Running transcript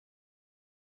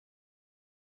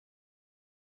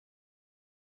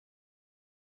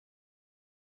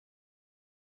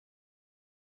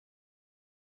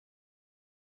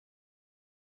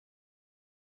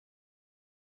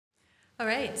All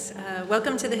right,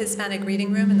 welcome to the Hispanic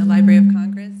Reading Room in the Library of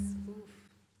Congress.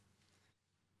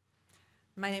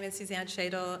 My name is Suzanne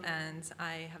Shadle, and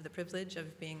I have the privilege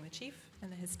of being the chief in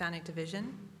the Hispanic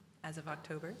Division as of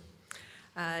October.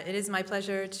 It is my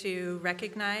pleasure to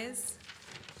recognize,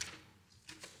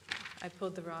 I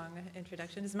pulled the wrong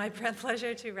introduction. It's my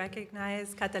pleasure to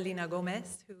recognize Catalina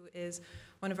Gomez, who is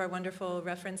one of our wonderful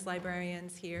reference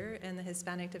librarians here in the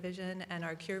Hispanic Division and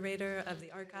our curator of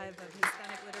the Archive of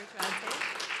Hispanic Literature ad Tape.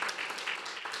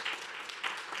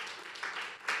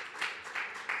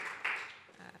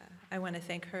 I want to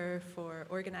thank her for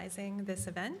organizing this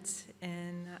event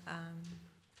in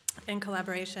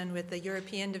collaboration with the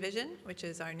European Division, which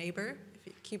is our neighbor. If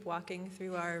you keep walking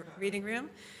through our reading room,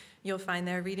 you'll find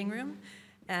their reading room.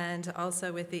 And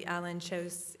also with the Alan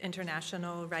Cheuse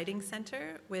International Writing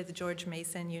Center, with George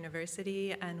Mason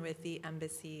University, and with the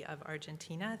Embassy of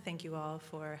Argentina. Thank you all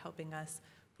for helping us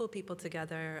pull people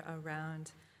together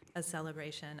around a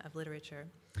celebration of literature.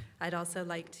 I'd also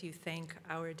like to thank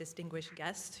our distinguished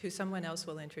guest, who someone else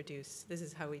will introduce. This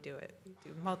is how we do it. We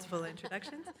do multiple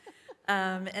introductions.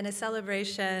 And a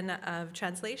celebration of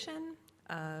translation,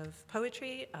 of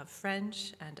poetry, of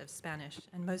French, and of Spanish,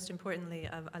 and most importantly,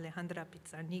 of Alejandra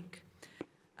Pizarnik.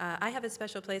 I have a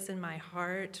special place in my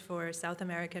heart for South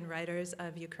American writers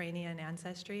of Ukrainian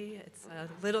ancestry. It's a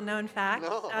little-known fact.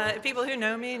 People who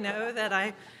know me know that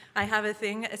I have a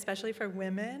thing, especially for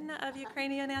women of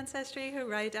Ukrainian ancestry who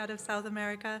write out of South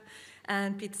America,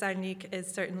 and Pizarnik is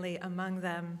certainly among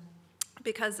them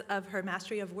because of her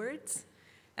mastery of words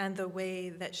and the way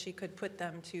that she could put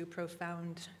them to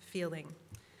profound feeling,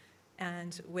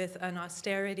 and with an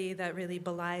austerity that really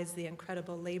belies the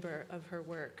incredible labor of her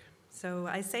work. So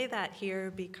I say that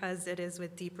here because it is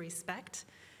with deep respect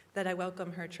that I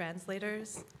welcome her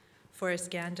translators, Forrest,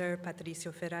 Gander,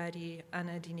 Patricio, Ferrari,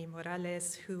 Deeny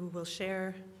Morales, who will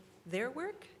share their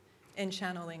work in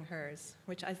channeling hers,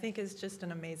 which I think is just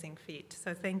an amazing feat.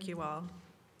 So thank you all.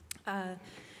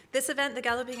 This event, the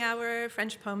Galloping Hour,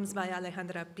 French Poems by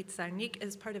Alejandra Pizarnik,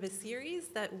 is part of a series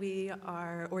that we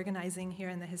are organizing here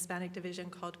in the Hispanic Division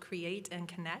called Create and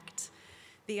Connect.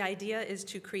 The idea is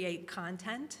to create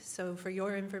content. So for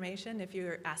your information, if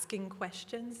you're asking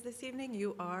questions this evening,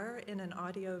 you are in an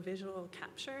audio-visual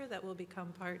capture that will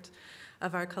become part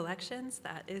of our collections.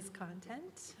 That is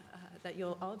content that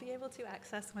you'll all be able to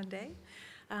access one day.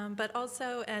 But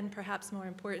also, and perhaps more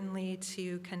importantly,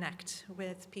 to connect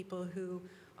with people who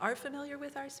are familiar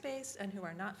with our space and who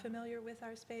are not familiar with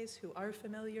our space, who are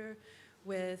familiar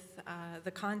with the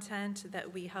content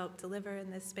that we help deliver in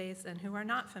this space and who are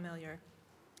not familiar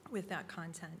with that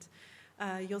content.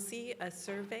 You'll see a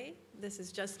survey. This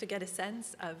is just to get a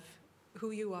sense of who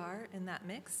you are in that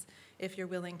mix. If you're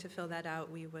willing to fill that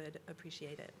out, we would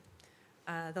appreciate it.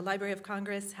 The Library of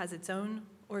Congress has its own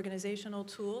organizational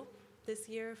tool this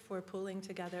year for pulling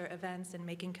together events and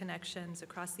making connections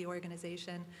across the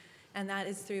organization, and that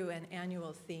is through an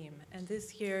annual theme. And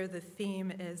this year, the theme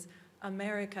is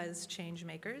America's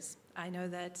Changemakers. I know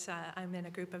that I'm in a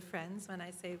group of friends when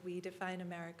I say we define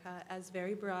America as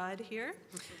very broad here.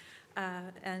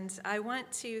 And I want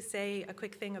to say a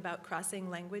quick thing about crossing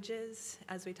languages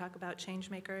as we talk about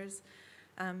changemakers,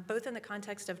 both in the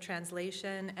context of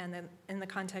translation and then in the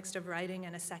context of writing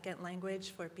in a second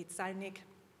language. For Pizarnik,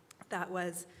 that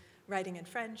was writing in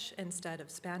French instead of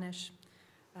Spanish.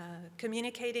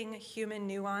 Communicating human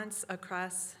nuance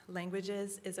across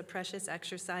languages is a precious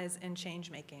exercise in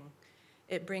change-making.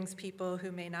 It brings people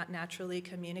who may not naturally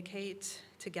communicate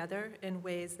together in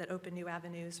ways that open new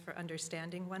avenues for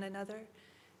understanding one another.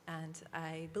 And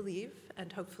I believe,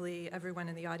 and hopefully everyone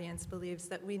in the audience believes,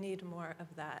 that we need more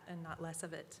of that and not less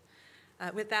of it.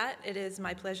 With that, it is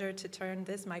my pleasure to turn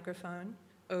this microphone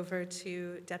over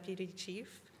to Deputy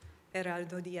Chief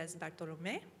Gerardo Diaz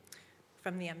Bartolome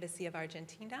from the Embassy of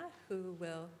Argentina, who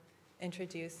will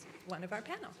introduce one of our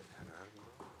panel.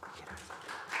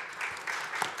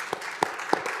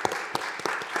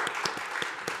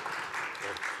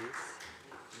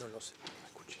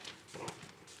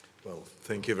 Well,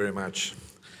 thank you very much.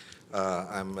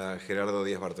 I'm Gerardo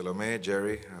Diaz Bartolome,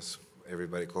 Jerry, as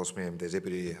everybody calls me. I'm the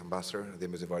Deputy Ambassador at the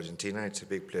Embassy of Argentina. It's a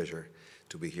big pleasure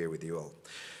to be here with you all.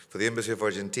 For the Embassy of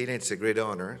Argentina, it's a great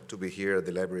honor to be here at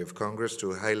the Library of Congress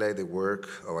to highlight the work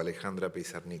of Alejandra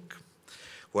Pizarnik,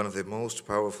 one of the most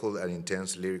powerful and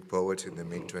intense lyric poets in the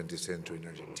mid-20th century in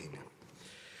Argentina.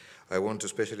 I want to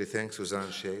especially thank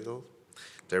Suzanne Shadle,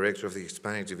 Director of the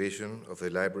Hispanic Division of the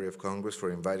Library of Congress,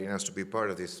 for inviting us to be part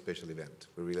of this special event.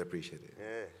 We really appreciate it.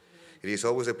 Yeah. It is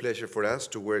always a pleasure for us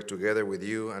to work together with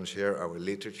you and share our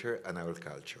literature and our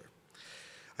culture.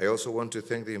 I also want to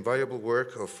thank the invaluable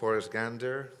work of Forrest,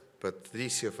 Gander,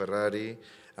 Patricio Ferrari,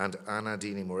 and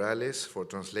Deeny Morales for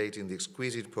translating the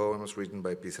exquisite poems written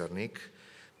by Pizarnik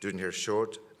during her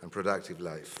short and productive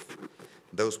life.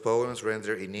 Those poems,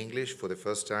 rendered in English for the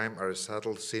first time, are a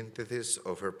subtle synthesis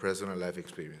of her personal life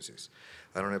experiences.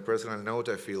 And on a personal note,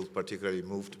 I feel particularly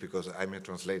moved because I'm a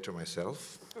translator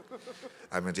myself.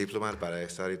 I'm a diplomat, but I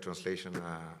studied translation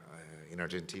in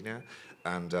Argentina.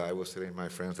 And I was telling my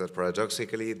friends that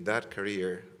paradoxically, that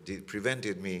career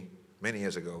prevented me many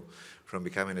years ago from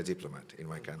becoming a diplomat in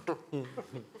my country.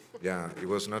 Yeah, it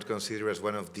was not considered as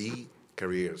one of the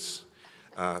careers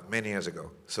many years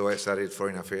ago. So I studied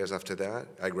foreign affairs after that.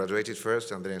 I graduated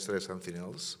first, and then I studied something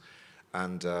else.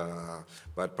 And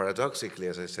but paradoxically,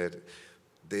 as I said,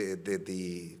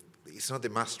 it's not the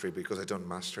mastery, because I don't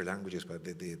master languages, but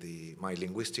my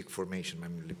linguistic formation, my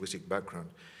linguistic background,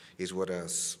 is what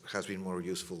has been more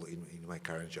useful in my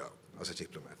current job as a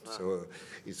diplomat. Wow. So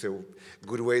it's a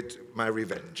good way to my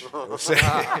revenge, I would say.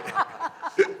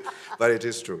 But it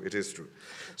is true, it is true.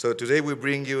 So today we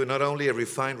bring you not only a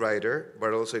refined writer,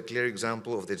 but also a clear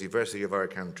example of the diversity of our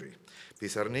country.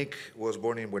 Pizarnik was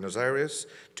born in Buenos Aires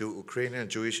to Ukrainian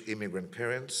Jewish immigrant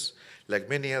parents, like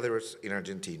many others in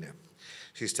Argentina.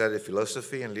 She studied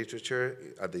philosophy and literature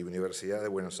at the Universidad de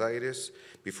Buenos Aires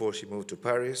before she moved to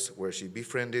Paris, where she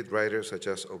befriended writers such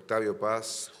as Octavio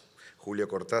Paz, Julio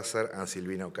Cortázar, and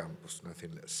Silvino Campos,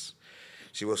 nothing less.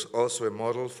 She was also a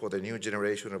model for the new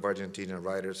generation of Argentinian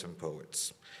writers and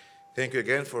poets. Thank you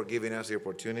again for giving us the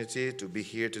opportunity to be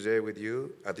here today with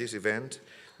you at this event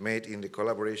made in the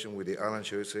collaboration with the Alan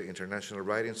Cheuse International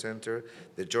Writing Center,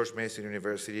 the George Mason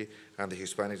University, and the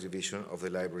Hispanic Division of the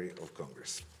Library of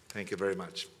Congress. Thank you very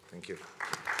much. Thank you.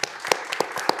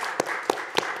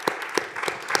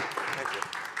 Thank you.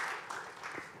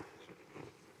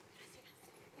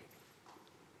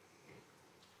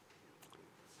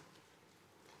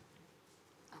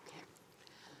 Okay.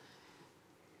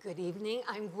 Good evening.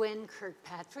 I'm Gwen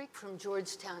Kirkpatrick from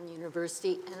Georgetown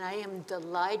University, and I am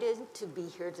delighted to be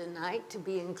here tonight to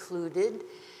be included.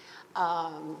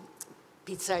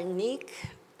 Pizarnik,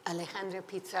 Alejandra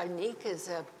Pizarnik is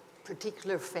a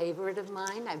particular favorite of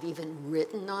mine. I've even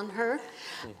written on her.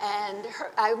 And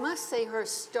I must say her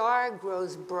star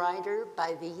grows brighter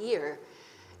by the year.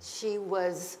 She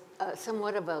was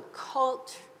somewhat of a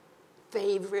cult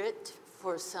favorite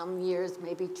for some years,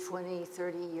 maybe 20,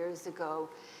 30 years ago.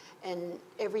 And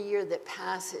every year that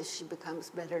passes, she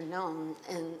becomes better known.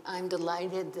 And I'm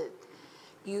delighted that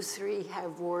you three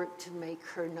have worked to make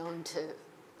her known to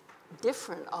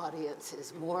different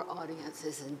audiences, more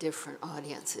audiences and different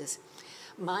audiences.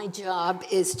 My job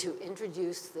is to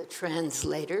introduce the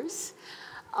translators.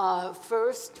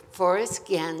 First, Forrest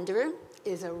Gander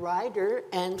is a writer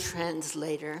and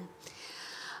translator.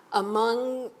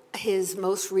 Among his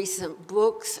most recent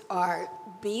books are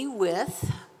Be With,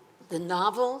 the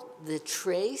novel The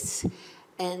Trace,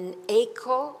 and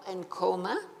Echo and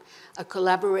Coma, a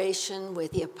collaboration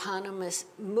with the eponymous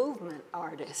movement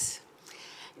artists.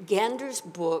 Gander's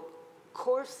book,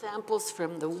 Core Samples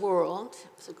from the World,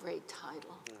 it's a great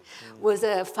title, was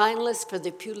a finalist for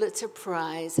the Pulitzer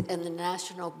Prize and the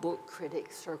National Book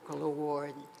Critics Circle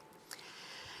Award.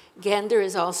 Gander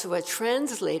is also a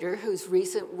translator whose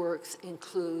recent works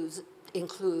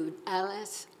include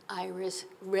Alice, Iris,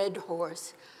 Red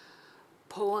Horse,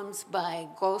 poems by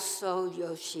Goso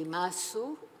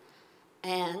Yoshimatsu,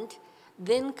 and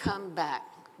Then Come Back,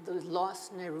 the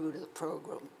Lost Neruda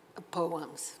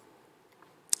poems.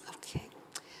 Okay.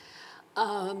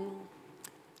 On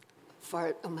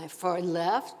my far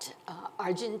left,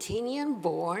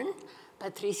 Argentinian-born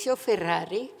Patricio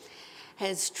Ferrari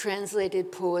has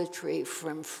translated poetry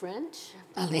from French,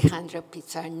 Alejandra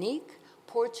Pizarnik,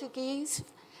 Portuguese,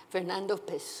 Fernando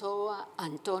Pessoa,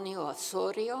 Antonio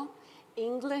Osorio,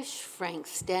 English, Frank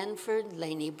Stanford,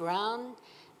 Lainey Brown,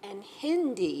 and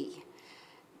Hindi,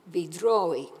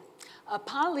 Vidroi. A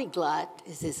polyglot,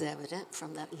 as is evident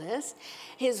from that list.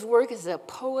 His work as a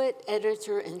poet,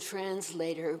 editor, and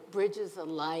translator bridges a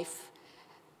life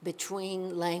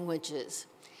between languages.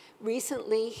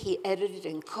 Recently, he edited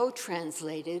and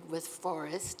co-translated with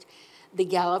Forrest the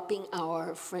Galloping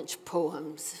Hour French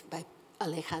poems by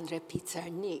Alejandra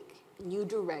Pizarnik, New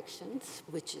Directions,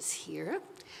 which is here.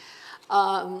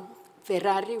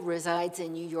 Ferrari resides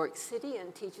in New York City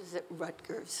and teaches at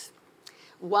Rutgers.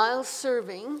 While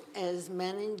serving as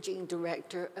managing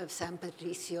director of San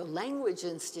Patricio Language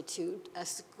Institute, a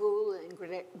school in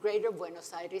Greater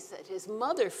Buenos Aires that his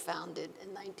mother founded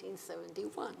in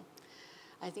 1971.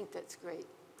 I think that's great.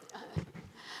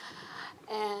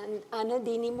 And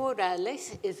Deeny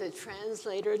Morales is a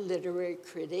translator, literary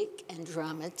critic, and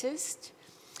dramatist.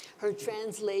 Her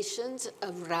translations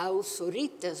of Raul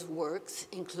Zurita's works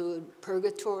include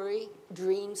Purgatory,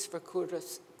 Dreams for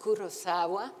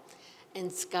Kurosawa,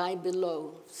 and Sky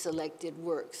Below, selected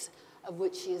works, of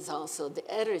which she is also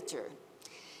the editor.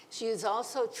 She has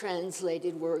also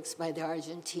translated works by the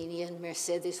Argentinian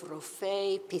Mercedes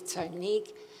Roffé,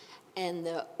 Pizarnik, and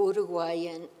the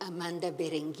Uruguayan Amanda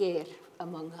Berenguer,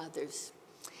 among others.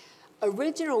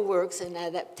 Original works and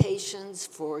adaptations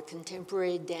for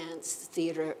contemporary dance,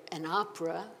 theater, and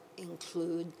opera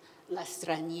include La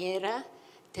Straniera,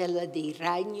 Tela di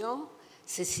Ragno,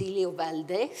 Cecilio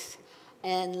Valdés,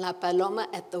 and La Paloma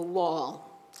at the Wall,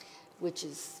 which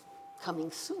is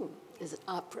coming soon, is an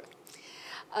opera.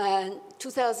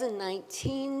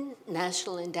 2019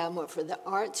 National Endowment for the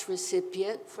Arts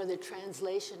recipient for the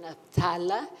translation of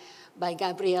Tala by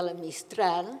Gabriela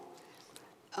Mistral.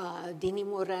 Deeny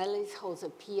Morales holds a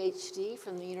PhD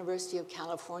from the University of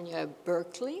California at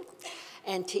Berkeley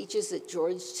and teaches at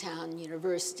Georgetown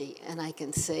University. And I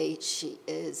can say she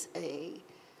is a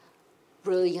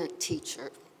brilliant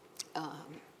teacher.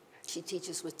 She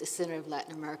teaches with the Center of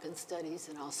Latin American Studies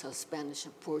and also Spanish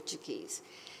and Portuguese.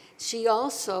 She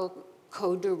also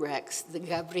co-directs the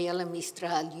Gabriela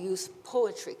Mistral Youth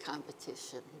Poetry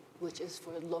Competition, which is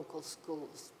for local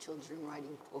schools, children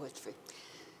writing poetry.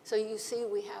 So you see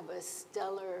we have a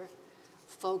stellar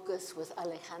focus with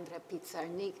Alejandra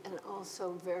Pizarnik and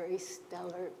also very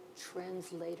stellar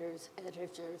translators,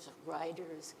 editors,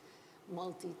 writers,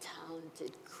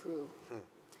 multi-talented crew.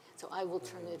 So I will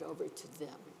turn it over to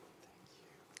them.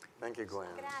 Thank you, Gwen.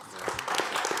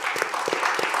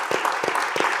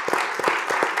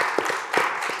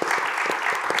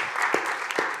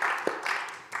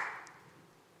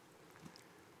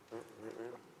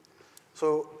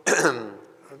 So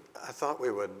I thought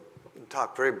we would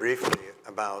talk very briefly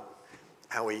about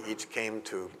how we each came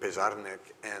to Pizarnik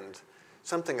and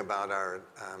something about our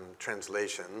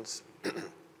translations.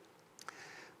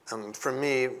 For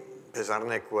me,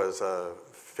 Pizarnik was a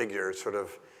figure sort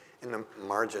of in the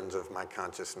margins of my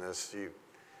consciousness.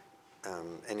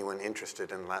 Anyone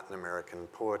interested in Latin American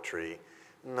poetry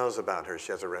knows about her.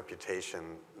 She has a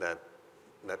reputation that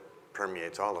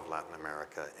permeates all of Latin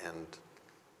America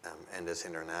and is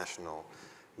international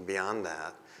beyond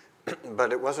that.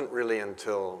 But it wasn't really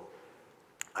until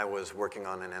I was working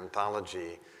on an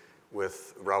anthology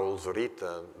with Raul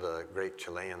Zurita, the great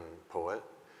Chilean poet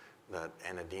that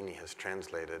Ana Deeny has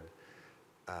translated,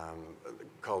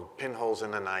 called Pinholes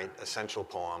in the Night, Essential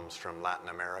Poems from Latin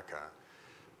America,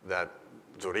 that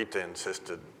Zurita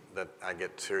insisted that I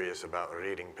get serious about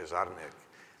reading Pizarnik.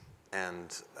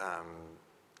 And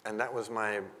that was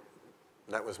my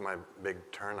big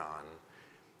turn on.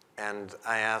 And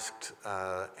I asked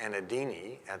Ana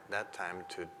Deeny at that time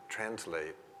to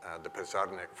translate the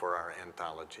Pizarnik for our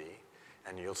anthology,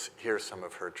 and you'll hear some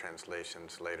of her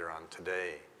translations later on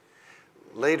today.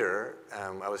 Later,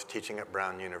 I was teaching at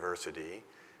Brown University.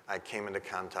 I came into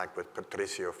contact with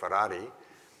Patricio Ferrari,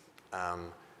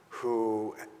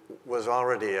 who was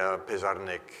already a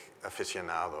Pizarnik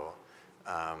aficionado,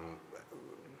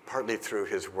 partly through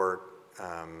his work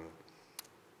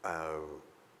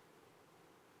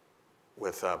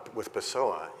with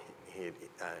Pessoa,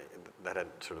 that had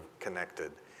sort of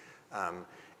connected.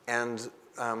 And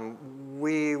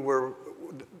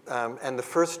the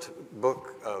first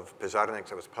book of Pizarnik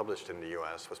that was published in the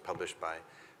US was published by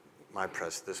my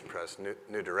press, this press,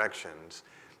 New Directions.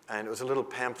 And it was a little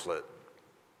pamphlet.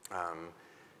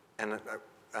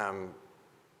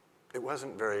 It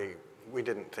wasn't very, we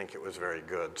didn't think it was very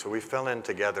good. So we fell in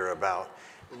together about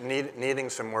needing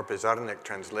some more Pizarnik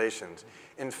translations.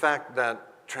 In fact,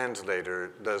 that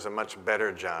translator does a much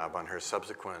better job on her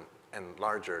subsequent and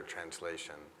larger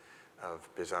translation of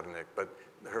Pizarnik. But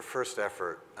her first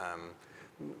effort,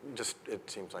 it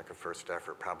seems like a first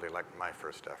effort, probably like my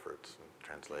first efforts in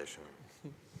translation.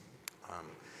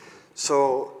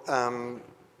 So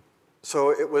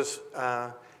it was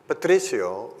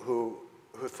Patricio who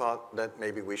thought that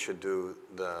maybe we should do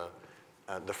the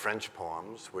French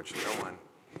poems, which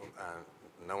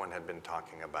no one had been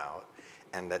talking about,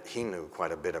 and that he knew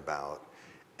quite a bit about.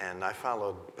 And I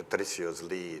followed Patricio's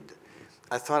lead.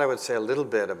 I thought I would say a little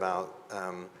bit about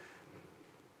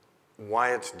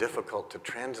why it's difficult to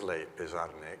translate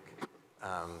Pizarnik.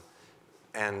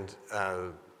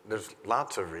 There's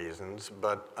lots of reasons,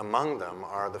 but among them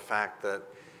are the fact that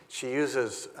she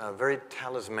uses a very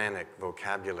talismanic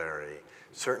vocabulary,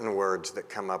 certain words that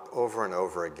come up over and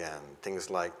over again, things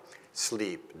like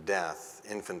sleep, death,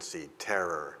 infancy,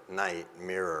 terror, night,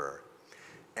 mirror.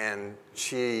 And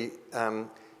she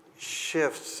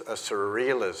shifts a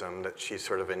surrealism that she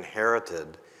sort of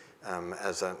inherited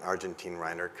as an Argentine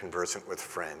writer conversant with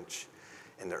French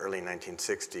in the early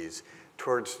 1960s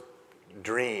towards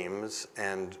dreams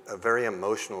and very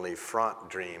emotionally fraught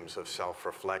dreams of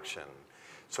self-reflection.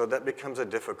 So that becomes a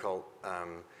difficult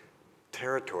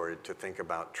territory to think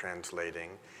about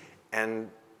translating. And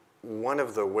one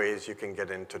of the ways you can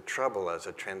get into trouble as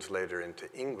a translator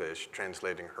into English,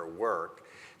 translating her work,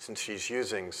 since she's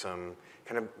using some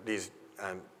kind of these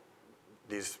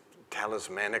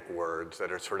talismanic words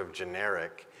that are sort of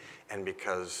generic, and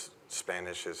because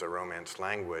Spanish is a Romance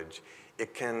language,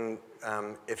 it can,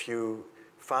 if you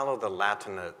follow the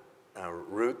Latin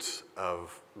roots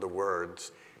of the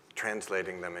words,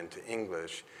 translating them into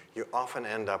English, you often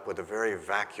end up with a very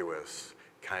vacuous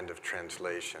kind of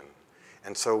translation.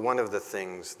 And so one of the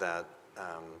things that,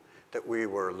 that we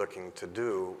were looking to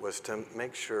do was to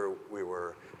make sure we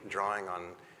were drawing on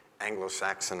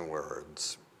Anglo-Saxon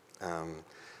words.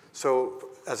 So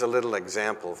as a little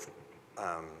example,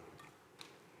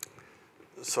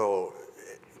 so,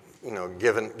 you know,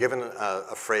 given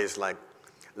a phrase like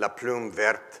la plume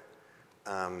verte,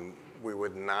 we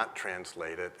would not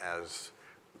translate it as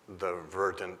the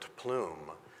verdant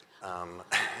plume.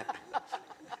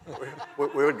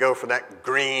 We would go for that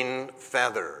green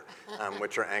feather,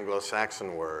 which are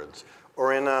Anglo-Saxon words.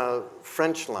 Or in a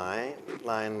French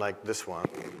line like this one.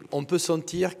 On peut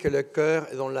sentir que le cœur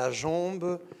est dans la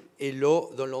jambe et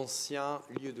l'eau dans l'ancien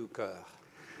lieu du cœur.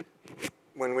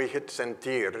 When we hit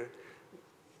sentir,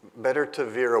 better to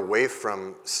veer away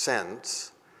from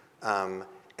sense and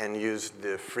use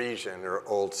the Frisian or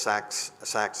Old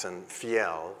Saxon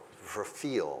fiel for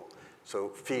feel. So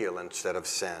feel instead of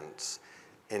sense.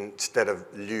 Instead of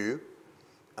lieu,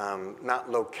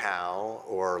 not locale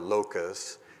or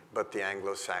locus, but the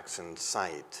Anglo-Saxon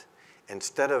site.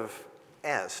 Instead of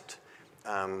est,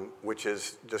 which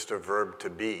is just a verb to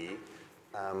be,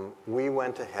 we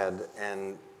went ahead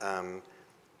and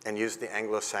used the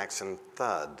Anglo-Saxon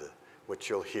thud, which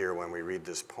you'll hear when we read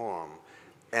this poem.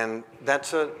 And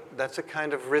that's a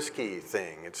kind of risky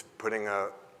thing. It's putting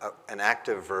an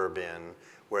active verb in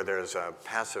where there's a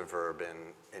passive verb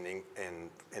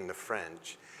in the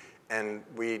French. And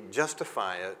we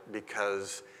justify it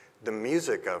because the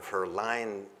music of her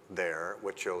line there,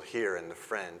 which you'll hear in the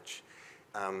French,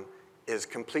 is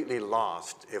completely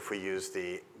lost if we use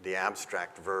the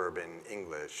abstract verb in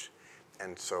English.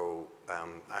 And so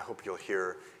I hope you'll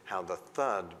hear how the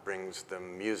thud brings the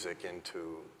music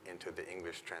into the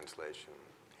English translation.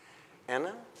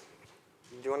 Anna,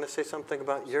 do you want to say something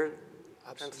about your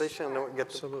translation? Sure.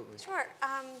 Absolutely. Sure.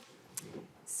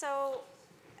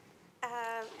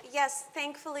 Yes,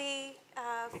 thankfully,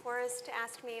 Forrest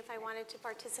asked me if I wanted to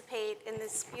participate in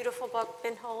this beautiful book,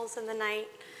 Pinholes in the Night.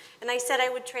 And I said I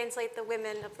would translate the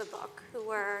women of the book, who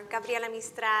were Gabriela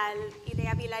Mistral,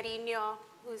 Idea Vilariño,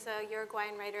 who's a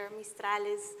Uruguayan writer, Mistral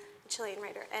is a Chilean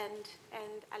writer, and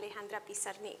Alejandra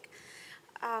Pizarnik.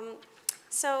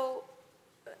 So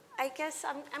I guess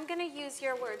I'm going to use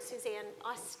your word, Suzanne,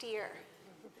 austere.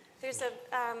 There's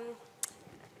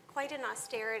quite an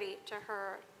austerity to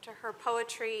her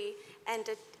poetry, and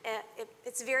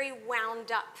it's very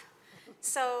wound up.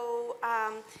 So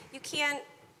you can't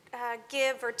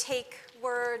give or take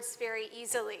words very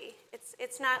easily.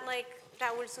 It's not like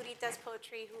Raúl Zurita's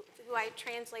poetry, who I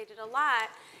translated a lot,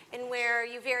 and where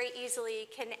you very easily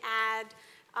can add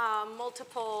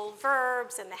multiple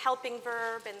verbs and the helping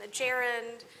verb and the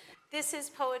gerund. This is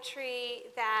poetry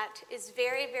that is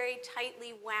very, very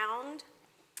tightly wound.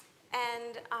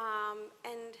 And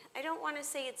I don't want to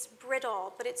say it's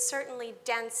brittle, but it's certainly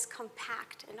dense,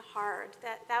 compact, and hard.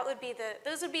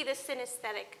 Those would be the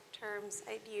synesthetic terms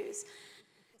I'd use.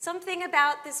 Something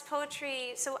about this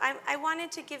poetry, so I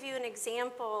wanted to give you an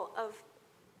example of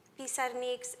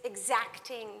Pizarnik's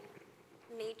exacting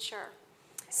nature.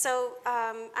 So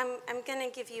I'm going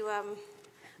to give you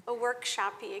a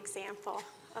workshop-y example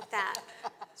of that,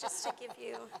 just to give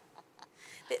you.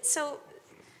 So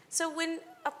when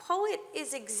a poet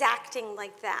is exacting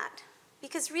like that,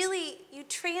 because really you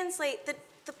translate,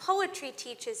 the poetry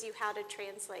teaches you how to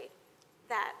translate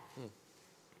that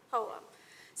poem.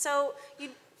 So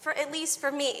at least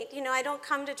for me, I don't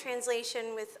come to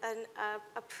translation with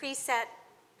a preset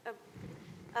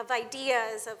of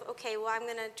ideas of, okay, well, I'm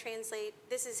going to translate,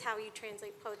 this is how you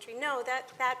translate poetry. No,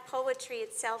 that poetry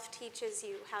itself teaches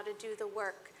you how to do the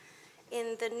work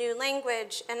in the new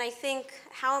language. And I think,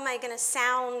 how am I going to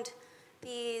sound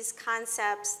these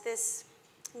concepts, this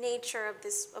nature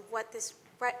of what this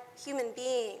human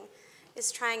being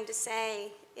is trying to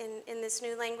say in this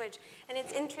new language? And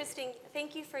it's interesting.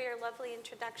 Thank you for your lovely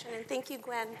introduction, and thank you,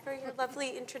 Gwen, for your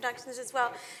lovely introductions as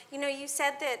well. You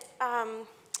said that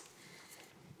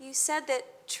you said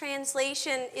that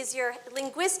translation is your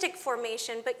linguistic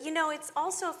formation, but you know, it's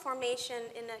also a formation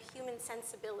in a human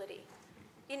sensibility.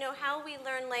 You know, how we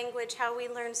learn language, how we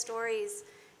learn stories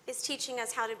is teaching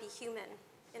us how to be human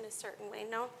in a certain way,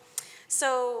 no?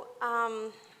 So,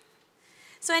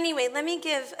 so anyway, let me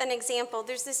give an example.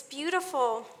 There's this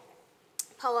beautiful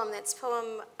poem, that's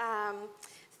poem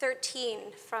 13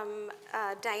 from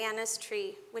Diana's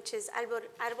Tree, which is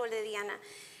Árbol de Diana.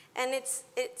 And it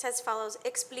says as follows: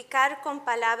 explicar con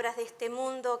palabras de este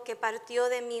mundo que partió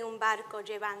de mí un barco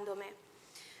llevándome.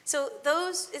 So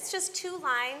it's just 2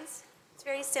 lines. It's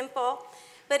very simple,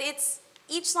 but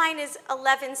each line is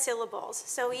 11 syllables.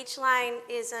 So each line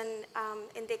is in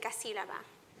decasílaba.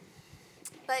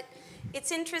 But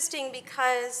it's interesting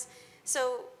because,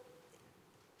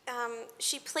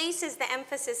 she places the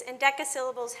emphasis, and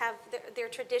decasyllables have their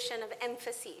tradition of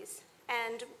emphases.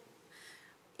 And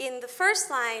in the first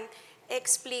line,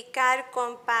 explicar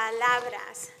con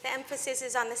palabras, the emphasis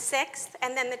is on the 6th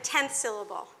and then the 10th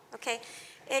syllable, okay?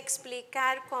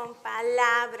 Explicar con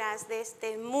palabras de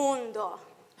este mundo,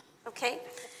 okay?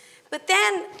 But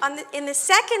then in the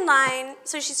second line,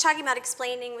 so she's talking about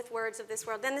explaining with words of this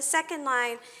world. Then the second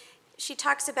line, she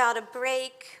talks about a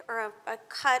break or a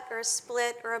cut or a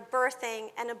split or a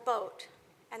birthing and a boat,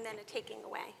 and then a taking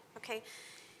away, okay?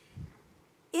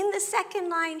 In the second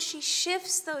line, she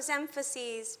shifts those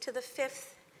emphases to the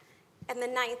 5th and the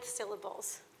 9th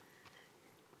syllables.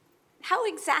 How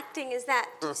exacting is that?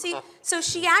 See, so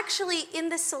she actually, in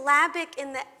the syllabic,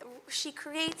 she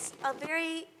creates a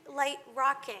very light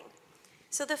rocking.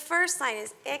 So the first line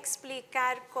is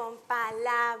explicar con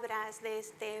palabras de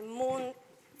este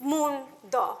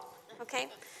mundo, okay?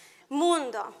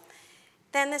 Mundo.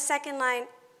 Then the second line,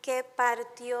 que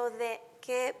partió de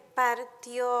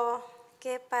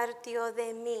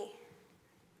mí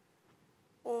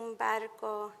un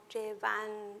barco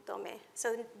llevándome.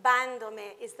 So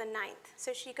vándome is the 9th.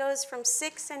 So she goes from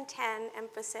 6 and 10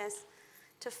 emphasis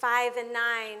to 5 and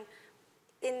 9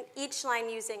 in each line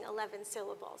using 11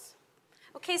 syllables.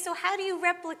 Okay, so how do you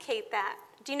replicate that?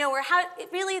 Do you know, or how,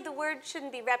 really the word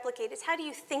shouldn't be replicated, it's how do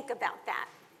you think about that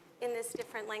in this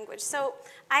different language? So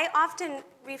I often,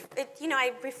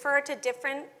 I refer to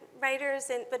different writers,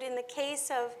 but in the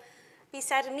case of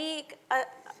Pizarnik,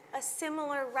 a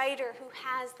similar writer who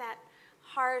has that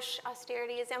harsh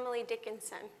austerity is Emily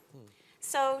Dickinson.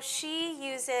 So she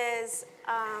uses,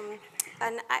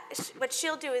 what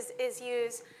she'll do is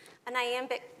use an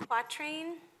iambic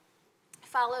quatrain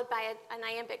followed by an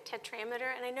iambic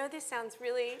tetrameter. And I know this sounds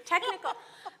really technical,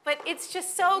 but it's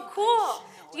just so cool.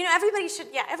 You know, everybody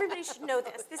should know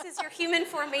this. This is your human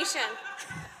formation.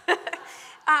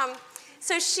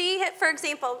 So she, for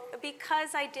example,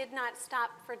 because I did not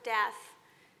stop for death,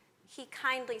 he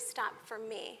kindly stopped for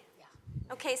me.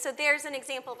 Yeah. Okay, so there's an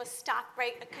example of a stop,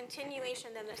 right? A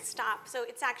continuation, then a stop. So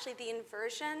it's actually the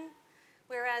inversion,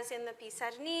 whereas in the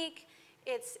Pizarnik,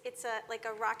 it's like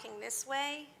a rocking this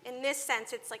way. In this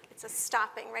sense, it's a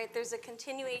stopping, right? There's a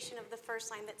continuation of the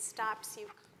first line that stops you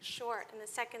short in the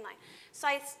second line. So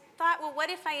I thought, well,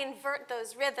 what if I invert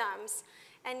those rhythms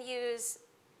and use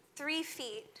 3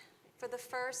 feet for the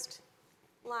first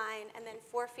line and then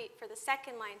 4 feet for the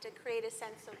second line to create a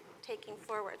sense of taking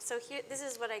forward. So here, this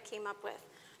is what I came up with.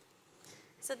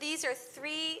 So these are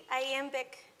 3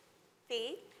 iambic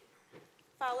feet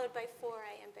followed by 4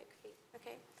 iambic feet,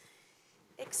 okay?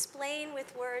 Explain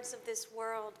with words of this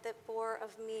world that bore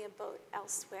of me a boat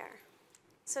elsewhere.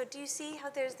 So do you see how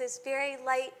there's this very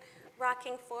light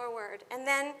rocking forward? And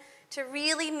then to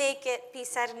really make it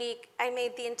Pizarnik, I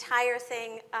made the entire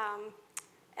thing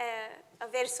a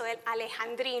verso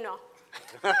alejandrino,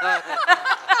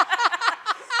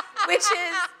 which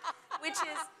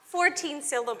is 14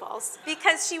 syllables,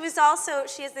 because she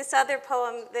has this other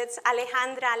poem that's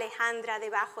Alejandra, Alejandra,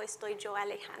 debajo estoy yo,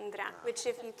 Alejandra, which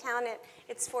if you count it,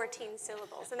 it's 14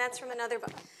 syllables, and that's from another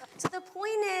book. So the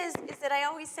point is that I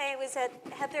always say, it was at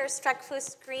Heather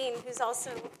Streckfuss Green, who's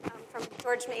also from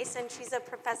George Mason. She's a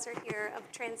professor here of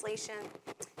translation,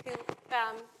 who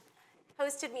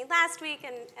hosted me last week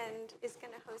and is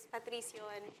going to host Patricio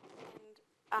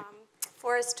and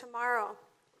Forrest tomorrow.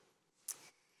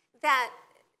 That,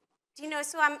 you know,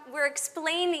 so we're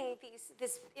explaining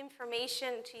this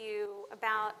information to you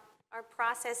about our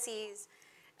processes,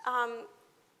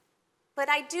 but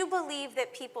I do believe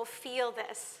that people feel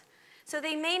this. So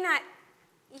they may not,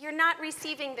 you're not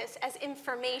receiving this as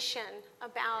information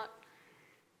about,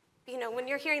 you know, when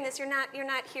you're hearing this, you're not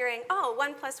hearing, oh,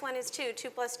 1 + 1 is 2, 2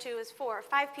 + 2 is 4,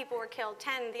 5 people were killed,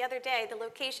 10 the other day, the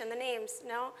location, the names,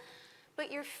 no?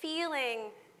 But you're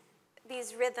feeling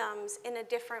these rhythms in a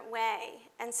different way.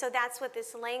 And so that's what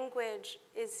this language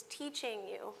is teaching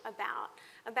you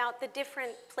about the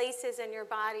different places in your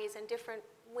bodies and different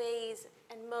ways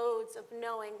and modes of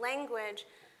knowing language,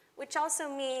 which also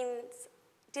means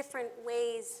different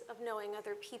ways of knowing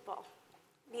other people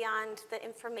beyond the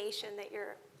information that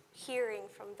you're hearing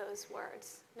from those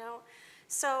words. No?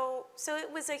 So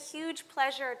it was a huge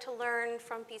pleasure to learn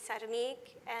from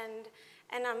Pizarnik, and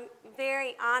I'm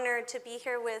very honored to be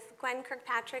here with Gwen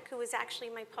Kirkpatrick, who was actually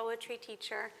my poetry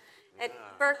teacher at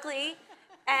Berkeley,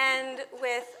 and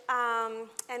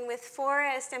with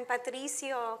Forrest and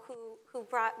Patricio, who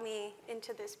brought me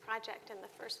into this project in the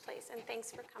first place. And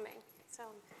thanks for coming. So.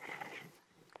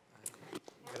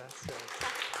 Gracias.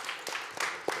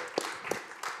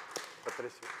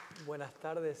 Patricio. Buenas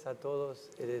tardes a todos.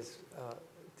 It is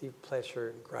deep pleasure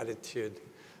and gratitude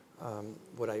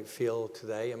what I feel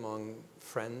today among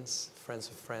friends of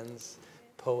friends,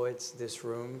 poets, this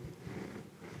room,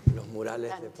 los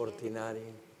murales de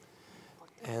Portinari.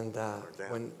 And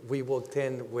when we walked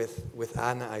in with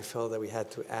Anna, I felt that we had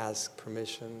to ask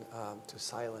permission to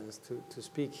silence, to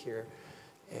speak here.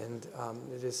 And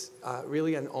it is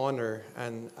really an honor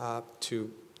and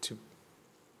to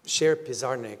share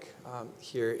Pizarnik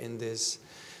here in this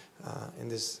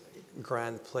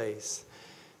grand place.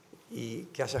 Y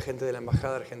que haya gente de la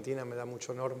Embajada Argentina me da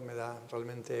mucho honor, me da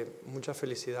realmente mucha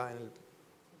felicidad en el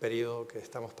periodo que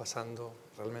estamos pasando.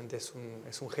 Realmente es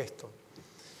un gesto.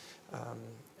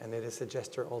 And it is a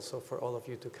gesture also for all of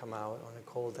you to come out on a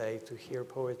cold day to hear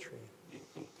poetry.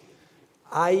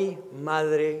 Hay,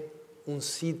 madre, un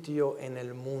sitio en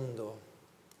el mundo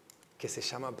que se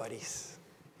llama París.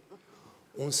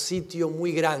 Un sitio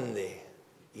muy grande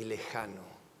y lejano.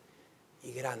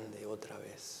 Y grande otra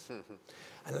vez.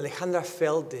 And Alejandra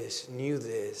felt this, knew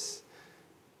this,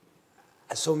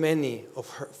 as so many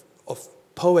of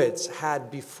poets had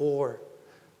before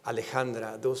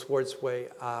Alejandra. Those words were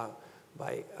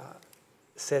by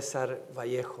César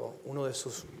Vallejo, uno de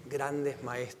sus grandes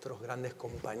maestros, grandes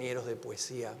compañeros de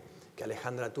poesía que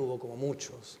Alejandra tuvo como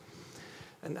muchos.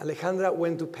 And Alejandra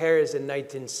went to Paris in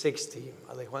 1960.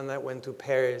 Alejandra went to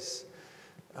Paris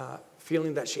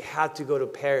feeling that she had to go to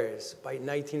Paris. By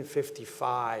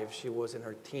 1955, she was in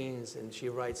her teens, and she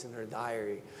writes in her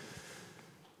diary,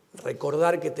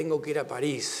 recordar que tengo que ir a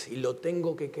París, y lo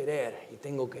tengo que querer, y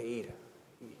tengo que ir.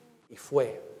 Y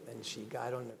fue. And she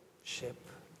got on a ship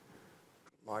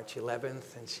March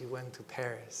 11th, and she went to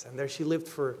Paris. And there she lived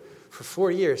for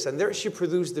 4 years. And there she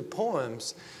produced the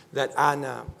poems that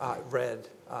Ana read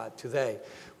today.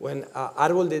 When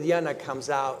Árbol de Diana comes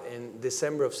out in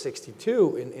December of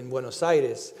 '62 in Buenos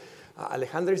Aires,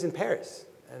 Alejandra is in Paris.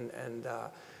 And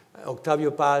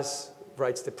Octavio Paz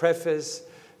writes the preface.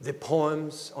 The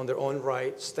poems on their own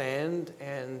right stand.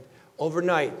 And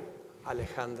overnight,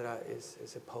 Alejandra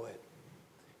is a poet.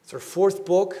 It's her 4th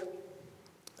book.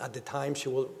 At the time, she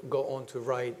will go on to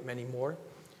write many more.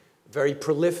 Very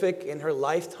prolific in her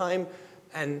lifetime,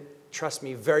 and trust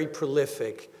me, very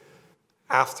prolific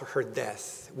after her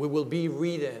death. We will be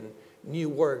reading new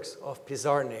works of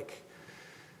Pizarnik,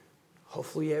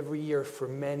 hopefully every year for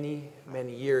many,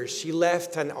 many years. She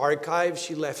left an archive.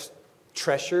 She left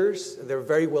treasures. They're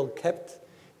very well kept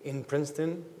in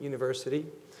Princeton University.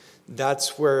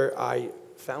 That's where I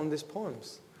found these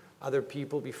poems. Other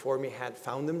people before me had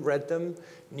found them, read them,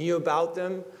 knew about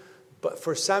them, but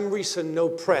for some reason, no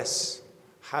press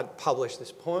had published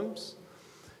these poems.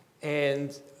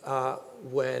 And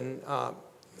when,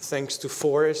 thanks to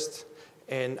Forrest,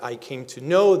 and I came to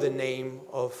know the name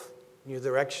of New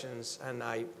Directions, and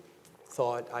I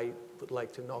thought I would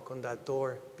like to knock on that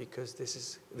door because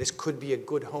this could be a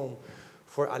good home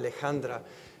for Alejandra.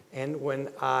 And when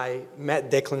I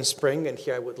met Declan Spring, and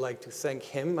here I would like to thank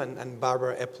him and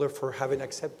Barbara Epler for having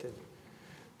accepted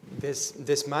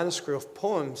this manuscript of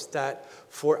poems that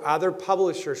for other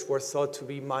publishers were thought to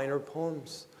be minor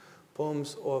poems,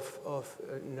 poems of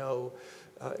no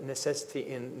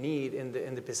necessity and need in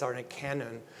the Pizarnik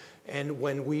canon. And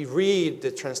when we read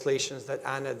the translations that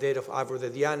Ana did of Árbol de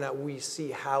Diana, we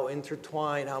see how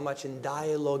intertwined, how much in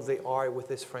dialogue they are with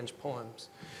these French poems.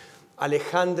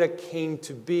 Alejandra came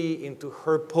to be into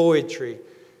her poetry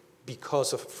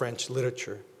because of French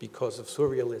literature, because of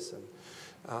surrealism,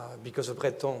 because of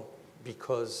Breton,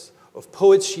 because of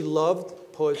poets she loved,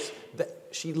 poets that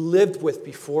she lived with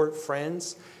before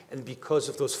France, and because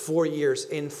of those 4 years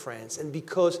in France, and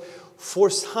because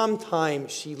for some time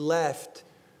she left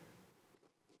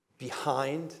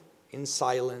behind in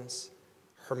silence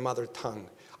her mother tongue.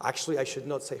 Actually, I should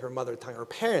not say her mother tongue. Her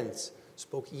parents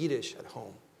spoke Yiddish at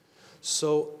home.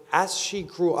 So as she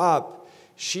grew up,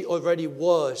 she already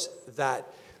was that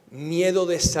Miedo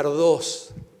de ser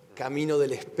dos, camino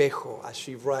del espejo, as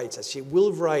she writes, as she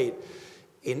will write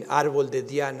in Árbol de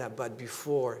Diana, but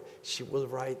before, she will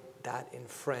write that in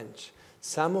French.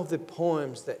 Some of the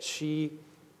poems that she,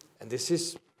 and this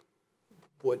is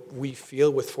what we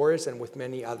feel with Forrest and with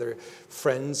many other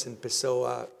friends and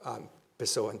Pessoa and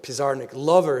Pizarnik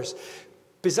lovers,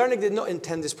 Pizarnik did not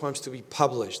intend these poems to be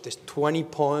published. There's 20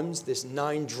 poems, there's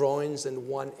 9 drawings, and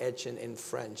 1 etching in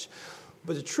French.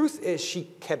 But the truth is she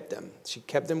kept them. She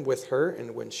kept them with her,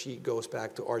 and when she goes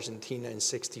back to Argentina in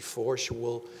 '64, she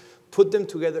will put them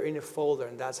together in a folder,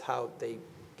 and that's how they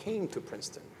came to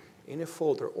Princeton, in a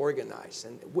folder, organized,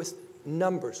 and with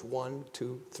numbers 1,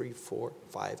 2, 3, 4,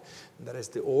 5. And that is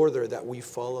the order that we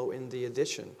follow in the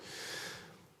edition.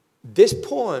 These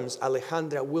poems,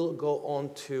 Alejandra will go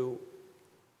on to,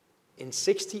 in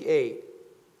 '68,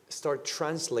 start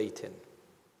translating.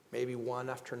 Maybe one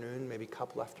afternoon, maybe a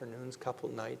couple afternoons, couple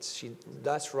nights. She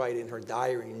does write in her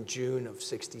diary in June of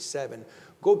 '67,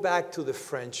 go back to the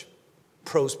French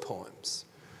prose poems.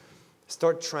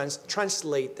 Start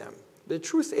translate them. The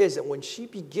truth is that when she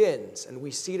begins, and we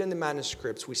see it in the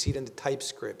manuscripts, we see it in the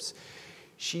typescripts,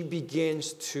 she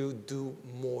begins to do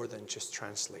more than just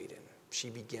translating. She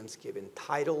begins giving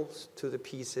titles to the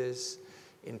pieces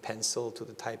in pencil, to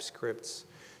the typescripts,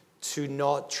 to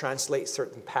not translate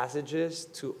certain passages,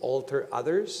 to alter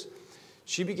others.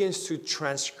 She begins to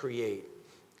transcreate.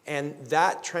 And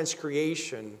that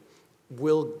transcreation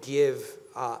will give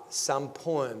some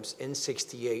poems in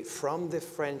 '68 from the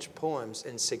French poems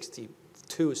in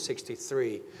 '62,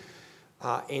 '63,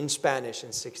 in Spanish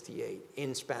in '68,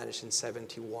 in Spanish in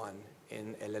 '71,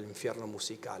 in El Infierno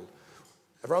Musical.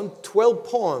 Around 12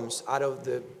 poems out of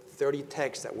the 30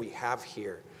 texts that we have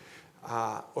here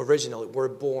originally were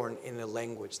born in a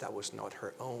language that was not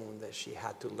her own, that she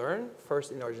had to learn,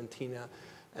 first in Argentina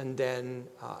and then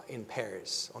in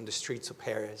Paris, on the streets of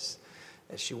Paris,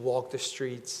 as she walked the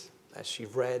streets, as she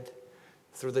read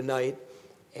through the night,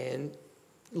 and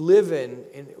living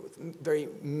in very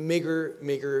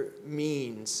meager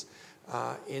means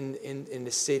in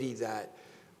the city that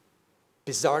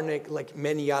Pizarnik, like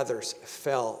many others,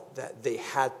 felt that they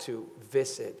had to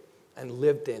visit and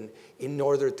lived in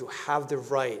order to have the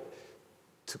right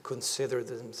to consider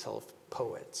themselves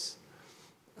poets.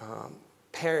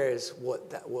 Paris,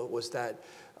 what was that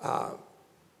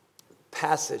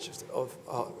passage of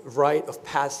rite of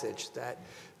passage that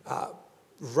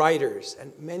writers,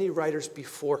 and many writers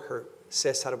before her,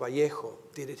 César Vallejo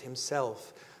did it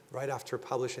himself right after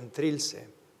publishing Trilce.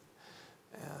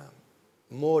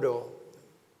 Moro,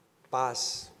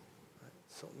 Paz,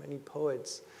 so many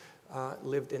poets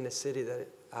lived in a city that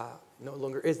no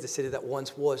longer is the city that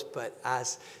once was, but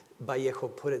as Vallejo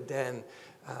put it then,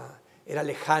 era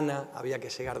lejana, había que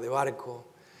llegar de barco,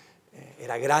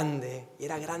 era grande, y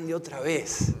era grande otra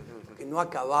vez, porque no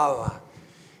acababa.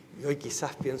 Y hoy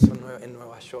quizás pienso en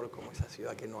Nueva York como esa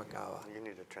ciudad que no acaba. You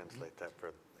need to translate that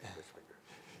for this figure.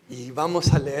 Y vamos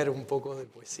a leer un poco de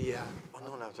poesía. Oh,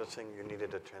 no, I was just saying you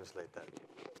needed to translate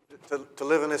that. To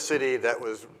live in a city that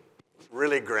was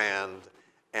really grand,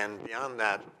 and beyond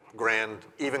that, grand,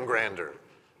 even grander.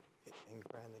 And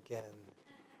grand again,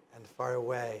 and far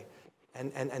away,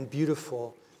 and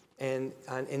beautiful. And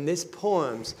in these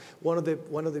poems, one of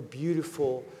the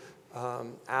beautiful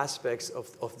aspects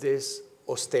of this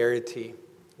austerity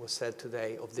was said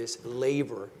today, of this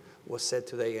labor was said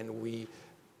today, and we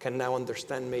can now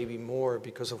understand maybe more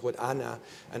because of what Ana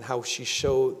and how she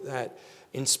showed that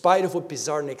in spite of what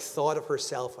Pizarnik thought of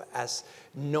herself as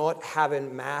not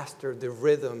having mastered the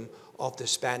rhythm of the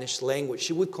Spanish language,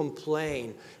 she would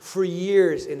complain for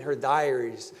years in her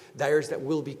diaries that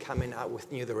will be coming out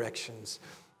with new directions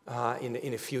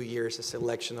in a few years, a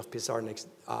selection of Pizarnik's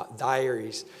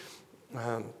diaries,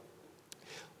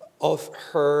 of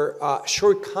her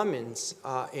shortcomings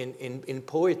in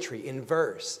poetry, in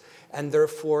verse, and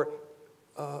therefore,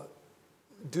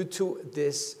 due to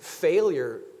this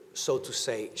failure, so to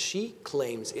say, she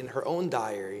claims in her own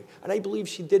diary, and I believe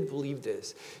she did believe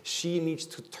this, she needs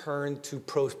to turn to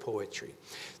prose poetry.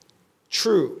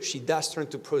 True, she does turn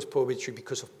to prose poetry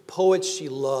because of poets she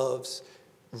loves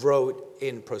wrote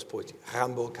in prose poetry.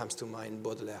 Rimbaud comes to mind,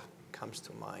 Baudelaire comes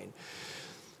to mind.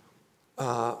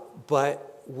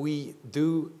 But we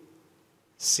do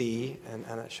see, and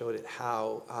Anna showed it,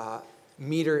 how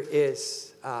meter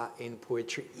is in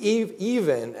poetry.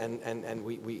 Even, and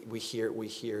we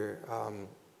hear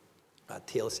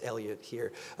T.S. Eliot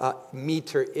here,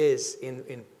 meter is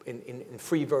in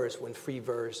free verse when free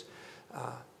verse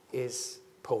is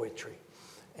poetry.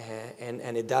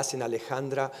 and it does in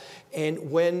Alejandra.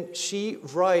 And when she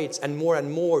writes, and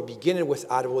more, beginning with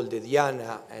Árbol de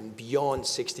Diana and beyond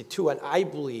 62, and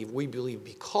we believe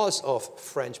because of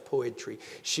French poetry,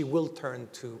 she will turn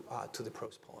to the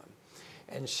prose poem.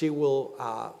 And she will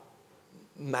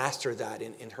master that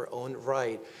in her own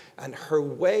right. And her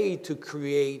way to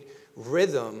create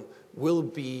rhythm will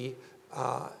be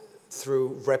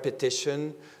through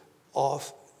repetition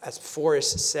of, as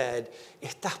Forrest said,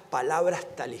 estas palabras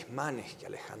talismanes que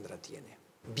Alejandra tiene.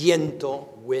 Viento,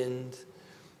 wind,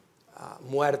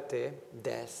 muerte,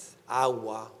 death,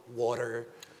 agua, water,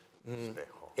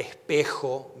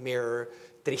 espejo, mirror,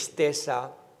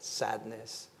 tristeza,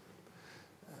 sadness,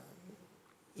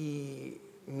 y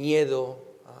miedo,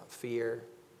 fear,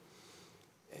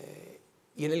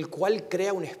 y en el cual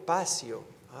crea un espacio,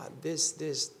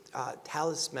 this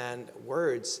talisman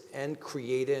words, and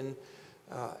creating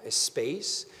a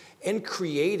space, and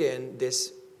creating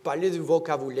this palais du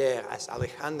vocabulaire, as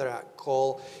Alejandra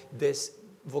called this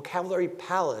vocabulary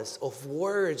palace of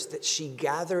words that she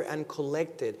gathered and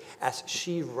collected as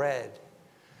she read.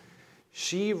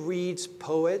 She reads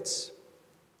poets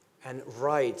and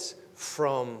writes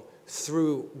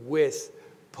through with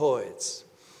poets.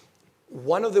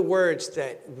 One of the words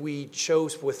that we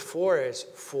chose with Forrest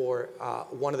for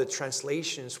one of the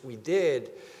translations we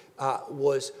did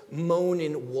was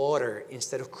moaning water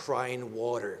instead of crying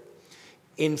water.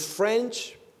 In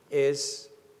French is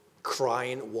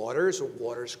crying waters, or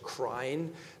waters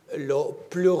crying, le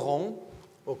pleurant,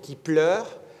 or qui pleure.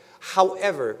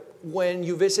 However, when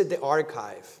you visit the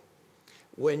archive,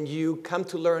 when you come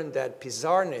to learn that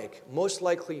Pizarnik most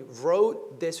likely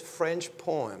wrote this French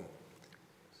poem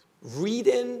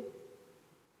reading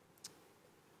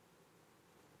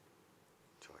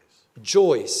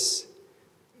Joyce,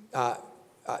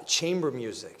 chamber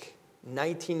music,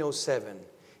 1907,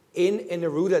 in a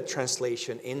Neruda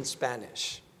translation in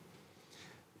Spanish,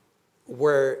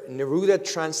 where Neruda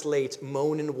translates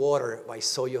Moaning Water by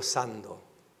Sollozando.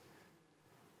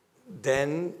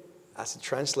 Then, as a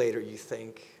translator, you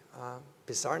think,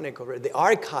 Pizarnik already. The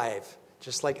archive,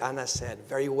 just like Anna said,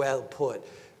 very well put.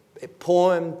 A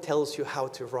poem tells you how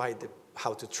to write,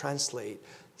 how to translate.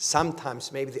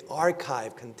 Sometimes maybe the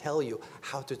archive can tell you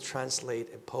how to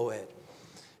translate a poet.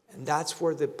 And that's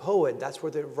where the poet, that's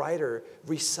where the writer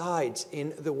resides,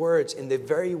 in the words, in the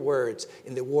very words,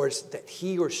 in the words that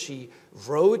he or she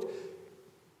wrote,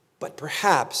 but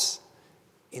perhaps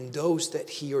in those that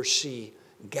he or she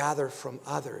gathered from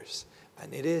others.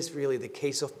 And it is really the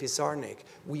case of Pizarnik.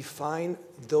 We find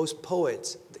those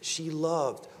poets that she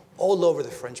loved all over the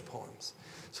French poems.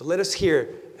 So let us hear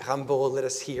Rimbaud, let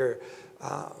us hear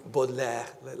Baudelaire,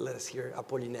 let us hear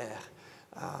Apollinaire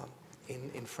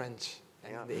in French,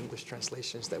 and the English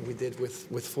translations that we did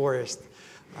with Forrest,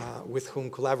 with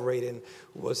whom collaborating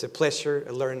was a pleasure,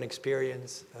 a learning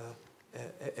experience,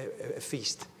 a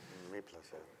feast. Mi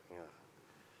placer, yeah.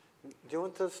 Do you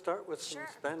want to start with some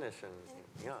Spanish?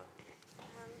 Yeah.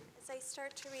 As I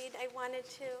start to read, I wanted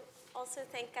to also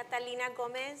thank Catalina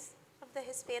Gomez of the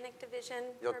Hispanic Division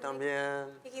Yo también.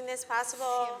 Making this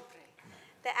possible.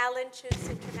 The Alan Cheuse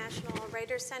International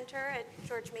Writers Center at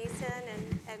George Mason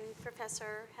and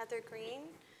Professor Heather Green,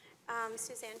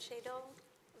 Suzanne Shadle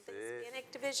of the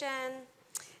Hispanic Division,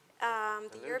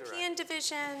 the European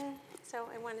Division. So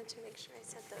I wanted to make sure I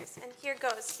said those. And here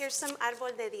goes. Here's some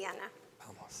Árbol de Diana.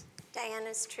 Vamos.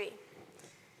 Diana's tree.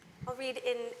 I'll read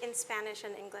in Spanish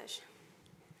and English.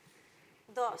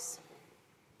 2.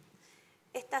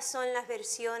 Estas son las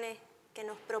versiones que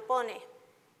nos propone.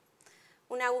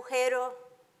 Un agujero,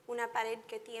 una pared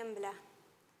que tiembla.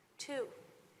 2.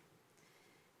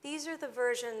 These are the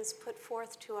versions put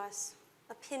forth to us.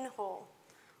 A pinhole,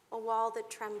 a wall that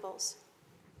trembles.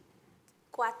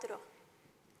 4.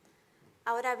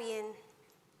 Ahora bien,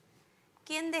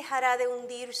 ¿quién dejará de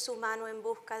hundir su mano en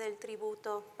busca del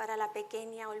tributo para la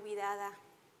pequeña olvidada?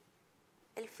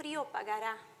 El frío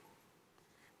pagará.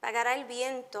 Pagará el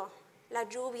viento, la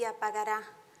lluvia pagará.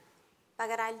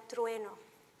 Pagará el trueno.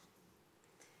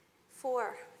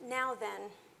 4. Now then,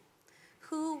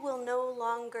 who will no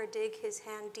longer dig his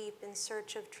hand deep in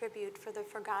search of tribute for the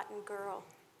forgotten girl?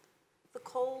 The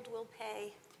cold will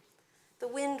pay. The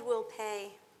wind will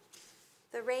pay.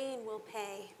 The rain will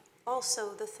pay.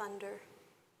 Also the thunder.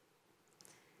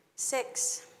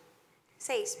 6.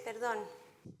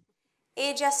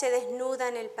 Ella se desnuda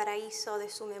en el paraíso de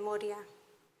su memoria.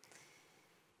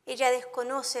 Ella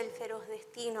desconoce el feroz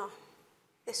destino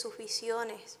de sus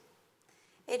visiones.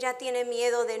 Ella tiene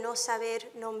miedo de no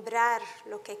saber nombrar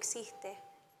lo que existe.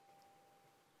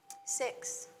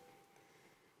 6.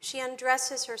 She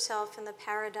undresses herself in the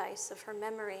paradise of her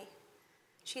memory,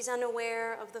 She's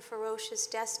unaware of the ferocious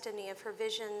destiny of her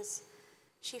visions.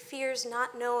 She fears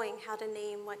not knowing how to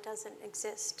name what doesn't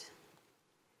exist.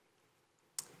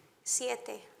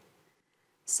 7.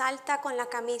 Salta con la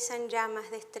camisa en llamas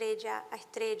de estrella a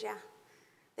estrella,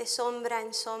 de sombra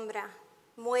en sombra,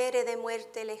 muere de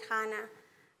muerte lejana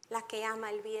la que ama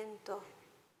el viento.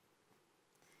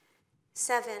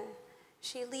 7.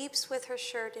 She leaps with her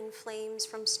shirt in flames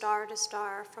from star to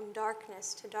star, from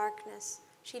darkness to darkness.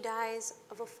 She dies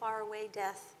of a faraway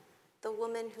death, the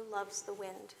woman who loves the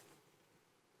wind.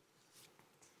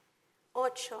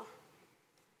 8.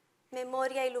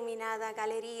 Memoria iluminada,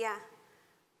 galería,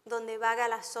 donde vaga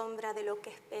la sombra de lo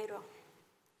que espero.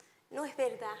 No es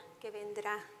verdad que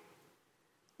vendrá.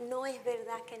 No es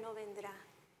verdad que no vendrá.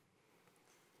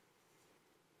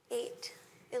 8.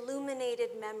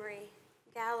 Illuminated memory,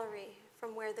 gallery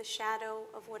from where the shadow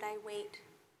of what I wait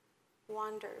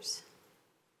wanders.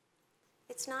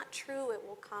 It's not true it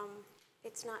will come.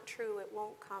 It's not true it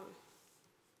won't come.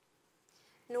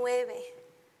 9.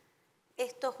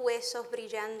 Estos huesos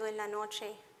brillando en la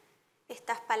noche,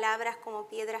 estas palabras como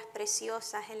piedras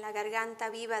preciosas en la garganta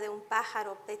viva de un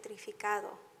pájaro petrificado.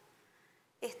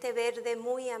 Este verde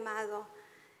muy amado,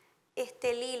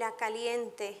 este lila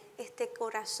caliente, este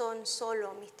corazón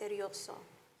solo misterioso.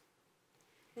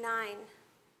 9.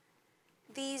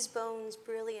 These bones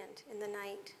brilliant in the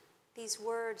night, these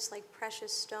words like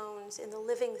precious stones in the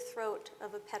living throat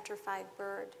of a petrified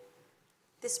bird.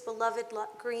 This beloved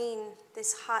green,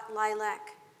 this hot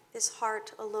lilac, this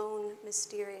heart alone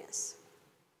mysterious.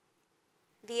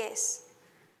 10.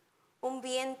 Un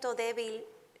viento débil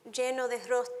lleno de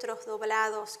rostros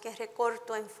doblados que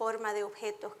recorto en forma de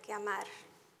objetos que amar.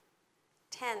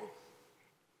 10.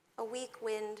 A weak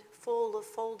wind full of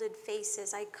folded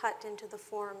faces I cut into the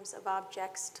forms of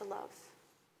objects to love.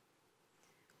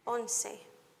 11.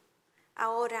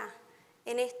 Ahora,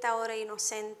 en esta hora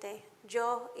inocente,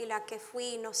 yo y la que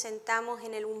fui nos sentamos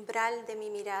en el umbral de mi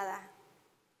mirada.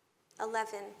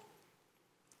 11.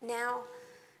 Now,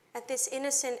 at this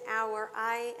innocent hour,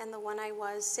 I and the one I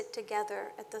was sit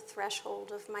together at the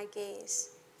threshold of my gaze.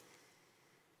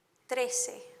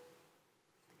 13.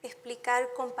 Explicar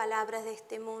con palabras de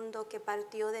este mundo que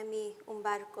partió de mí un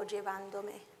barco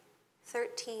llevándome.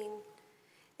 13.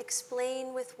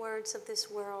 Explain with words of this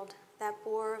world that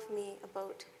bore of me a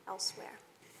boat elsewhere.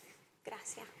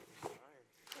 Gracias.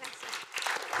 Gracias.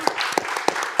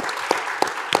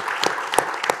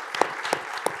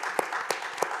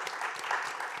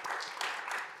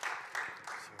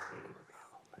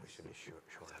 We should be sure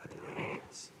how to do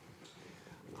it.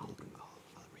 I'll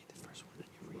read the first one and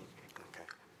you read. Okay.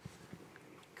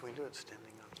 Can we do it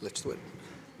standing up? Let's do it.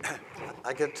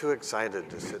 I get too excited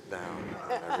to sit down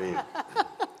when I read.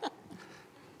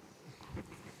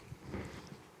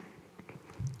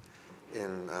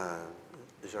 In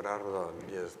Gerardo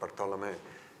Diaz Bartolome,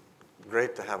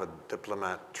 great to have a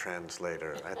diplomat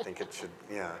translator. I think it should,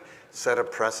 set a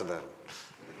precedent.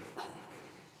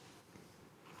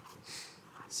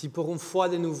 Si pour une fois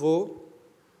de nouveau,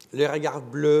 les regards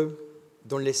bleus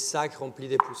dans les sacs remplis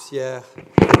de poussière,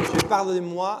 je parle de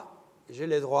moi, j'ai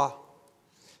les droits.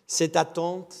 Cette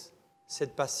attente,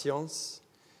 cette patience,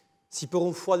 si pour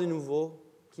une fois de nouveau,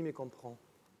 qui me comprend?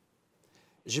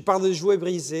 Je parle de jouets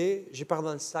brisés, je parle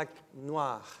d'un sac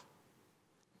noir.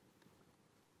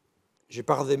 Je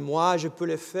parle de moi, je peux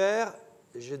le faire,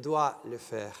 je dois le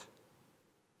faire.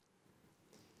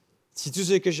 Si tout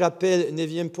ce que j'appelle ne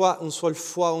vient pas une seule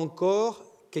fois encore,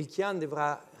 quelqu'un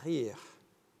devra rire.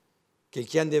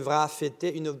 Quelqu'un devra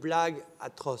fêter une blague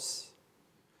atroce.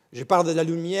 Je parle de la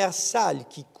lumière sale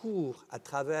qui court à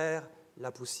travers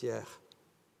la poussière.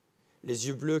 Les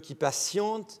yeux bleus qui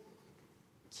patientent,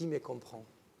 qui me comprend?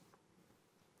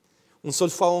 Une seule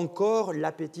fois encore,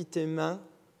 la petite main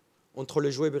entre le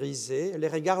jouet brisé, les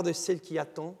regards de celle qui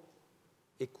attend,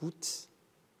 écoute,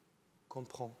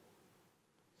 comprend.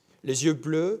 Les yeux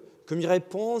bleus comme une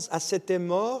réponse à cet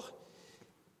mort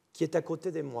qui est à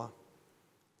côté de moi,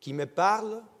 qui me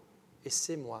parle et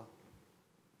c'est moi.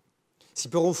 Si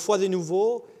pour une fois de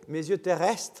nouveau, mes yeux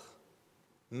terrestres,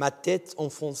 ma tête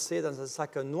enfoncée dans un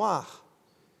sac noir,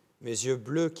 mes yeux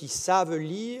bleus qui savent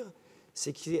lire ce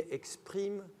qui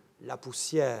exprime la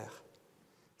poussière,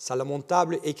 sa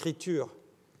lamentable écriture,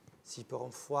 si pour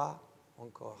une fois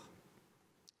encore.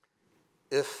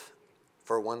 If,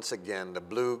 for once again, the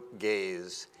blue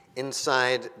gaze,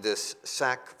 inside this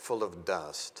sack full of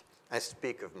dust, I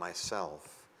speak of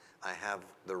myself, I have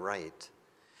the right,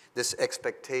 this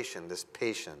expectation, this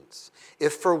patience.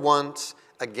 If for once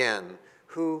again,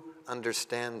 who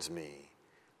understands me?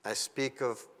 I speak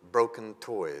of broken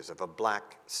toys, of a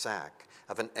black sack,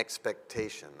 of an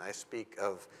expectation. I speak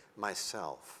of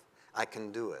myself. I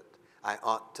can do it. I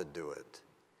ought to do it.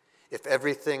 If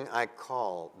everything I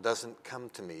call doesn't come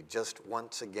to me just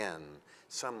once again,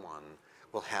 someone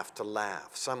will have to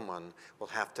laugh. Someone will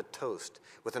have to toast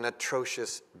with an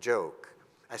atrocious joke.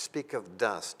 I speak of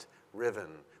dust riven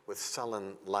with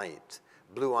sullen light,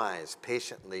 blue eyes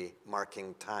patiently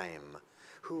marking time.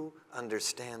 Who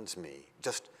understands me?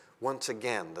 Just once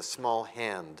again, the small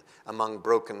hand among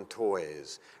broken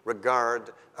toys, regard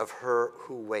of her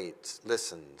who waits,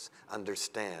 listens,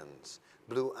 understands,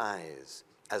 blue eyes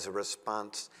as a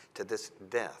response to this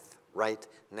death right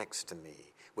next to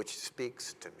me, which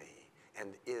speaks to me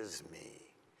and is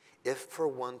me. If for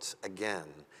once again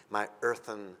my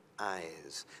earthen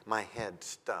eyes, my head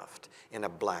stuffed in a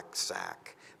black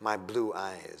sack, my blue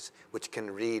eyes, which can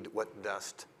read what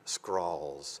dust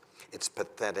scrawls, its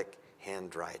pathetic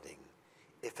handwriting.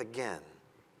 If again,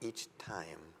 each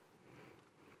time,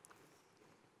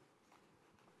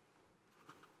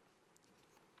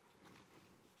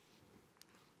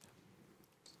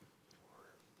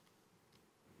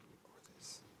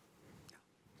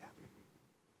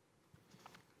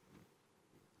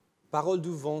 Parole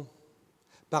du vent.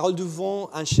 Parole du vent,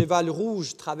 un cheval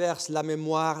rouge traverse la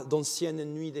mémoire d'anciennes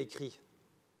nuits d'écrits.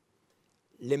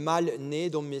 Les mâles nés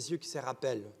dans mes yeux qui se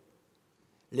rappellent.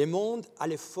 Le monde a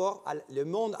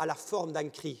la forme d'un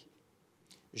cri.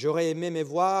 J'aurais aimé me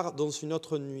voir dans une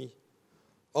autre nuit,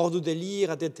 hors du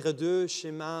délire d'être deux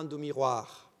chemins du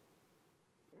miroir.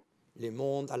 Le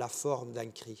monde a la forme d'un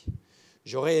cri.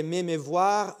 J'aurais aimé me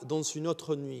voir dans une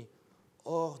autre nuit,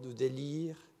 hors du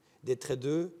délire d'être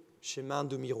deux chemins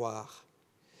du miroir.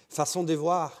 Façon de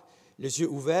voir, les yeux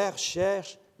ouverts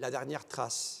cherchent la dernière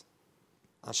trace.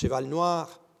 Un cheval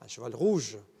noir, un cheval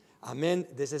rouge, amène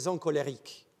des saisons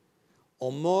colériques.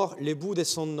 On mord les bouts de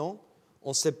son nom,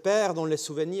 on se perd dans les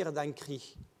souvenirs d'un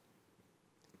cri.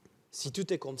 Si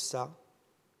tout est comme ça,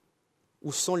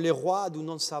 où sont les rois du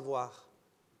non-savoir?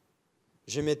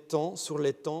 Je m'étends sur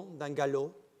les temps d'un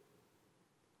galop.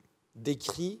 Des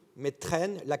cris me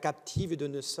traînent la captive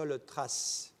d'une seule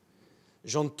trace.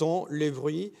 J'entends le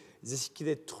bruit de ce qui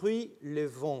détruit le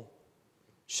vent.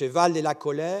 Cheval de la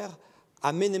colère,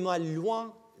 amène-moi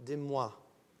loin de moi,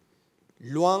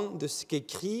 loin de ce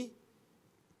qu'écrit,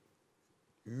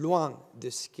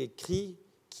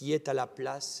 qui est à la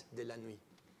place de la nuit.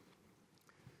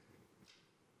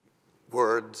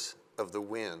 words of the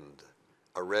wind,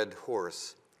 a red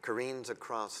horse careens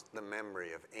across the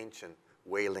memory of ancient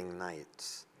wailing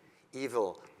nights.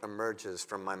 Evil emerges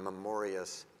from my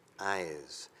memorious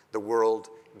eyes, the world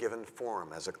given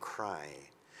form as a cry.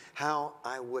 How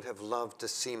I would have loved to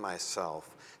see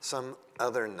myself some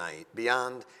other night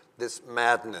beyond this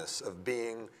madness of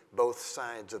being both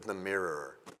sides of the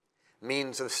mirror.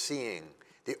 Means of seeing,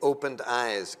 the opened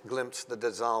eyes glimpse the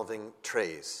dissolving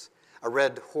trace. A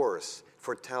red horse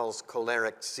foretells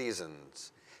choleric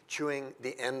seasons. Chewing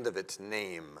the end of its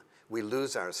name, we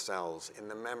lose ourselves in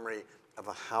the memory of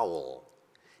a howl.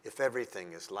 If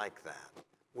everything is like that,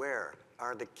 where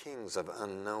are the kings of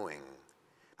unknowing?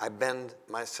 I bend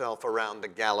myself around the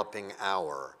galloping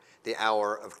hour, the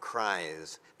hour of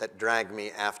cries that drag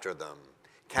me after them.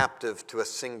 Captive to a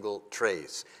single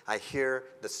trace, I hear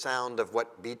the sound of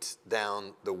what beats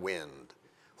down the wind.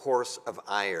 Horse of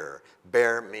ire,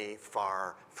 bear me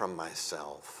far from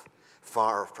myself,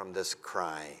 far from this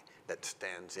cry that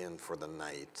stands in for the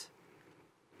night.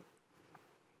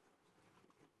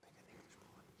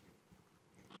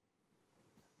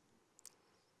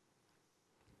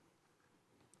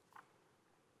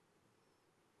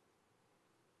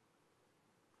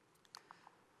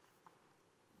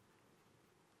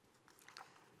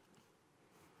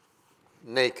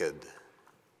 Naked,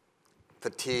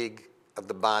 fatigue of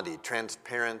the body,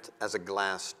 transparent as a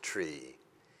glass tree.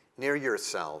 Near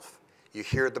yourself, you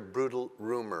hear the brutal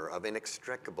rumor of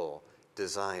inextricable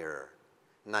desire.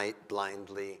 Night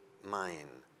blindly mine.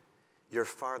 You're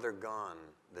farther gone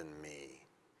than me.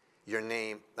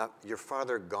 You're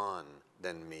farther gone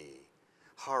than me.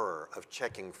 Horror of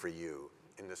checking for you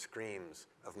in the screams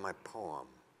of my poem.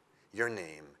 Your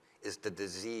name is the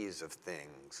disease of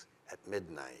things at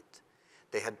midnight.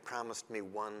 They had promised me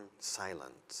one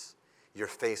silence. Your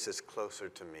face is closer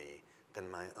to me than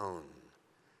my own.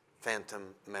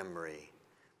 Phantom memory,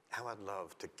 how I'd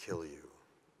love to kill you.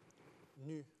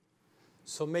 Nu.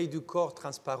 Sommeil du corps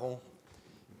transparent.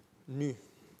 Nu.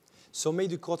 Sommeil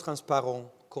du corps transparent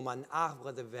comme un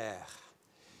arbre de verre.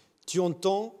 Tu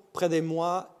entends près de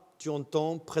moi, tu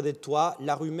entends près de toi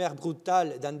la rumeur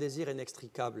brutale d'un désir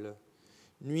inextricable.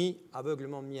 Nuit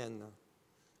aveuglement mienne.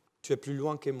 Tu es plus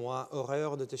loin que moi,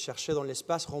 horreur de te chercher dans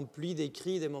l'espace rempli des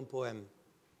cris de mon poème.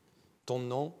 Ton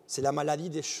nom, c'est la maladie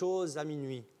des choses à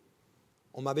minuit.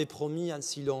 On m'avait promis un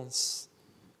silence.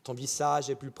 Ton visage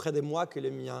est plus près de moi que le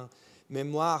mien.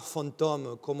 Mémoire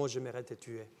fantôme, comment j'aimerais te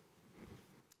tuer.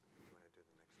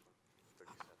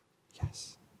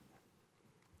 Yes.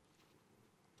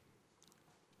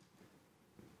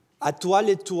 À toi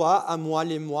les toits, à moi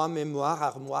les mois, mémoire,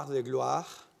 armoire de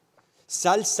gloire.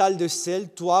 Salle, salle de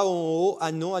sel, toi en haut,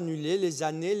 anneau annulé, les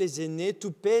années, les aînés,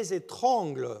 tout pèse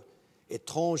étrangle.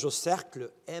 Étrange au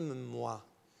cercle, aime-moi.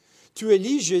 Tu es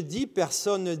lit, je dis,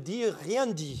 personne ne dit, rien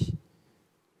dit.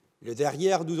 Le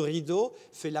derrière du rideau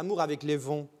fait l'amour avec les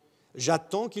vents.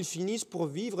 J'attends qu'ils finissent pour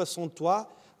vivre sans toi,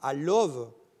 à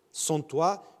l'aube. Sans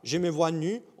toi, je me vois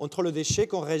nu entre le déchet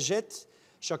qu'on rejette,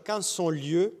 chacun son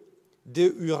lieu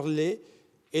de hurler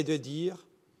et de dire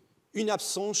une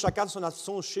absence, chacun son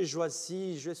absence, j'ai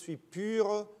choisi, je suis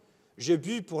pur, j'ai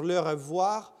bu pour le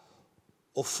revoir,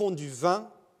 au fond du vin,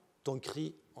 ton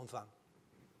cri en vain.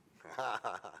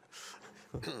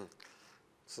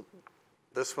 So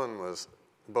this one was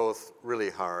both really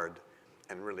hard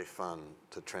and really fun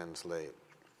to translate.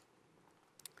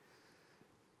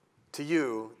 To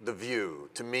you, the view.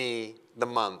 To me, the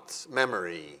months,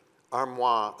 memory,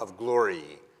 armoire of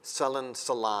glory, sullen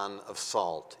salon of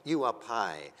salt. You up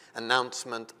high,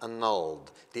 announcement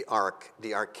annulled, the arc,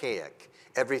 the archaic,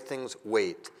 everything's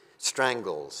weight,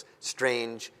 strangles,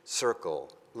 strange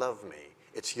circle. Love me.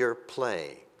 It's your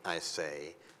play, I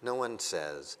say. No one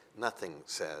says, nothing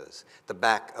says. The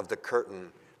back of the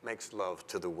curtain makes love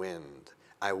to the wind.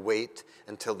 I wait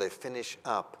until they finish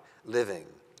up living.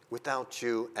 Without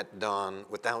you at dawn,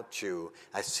 without you,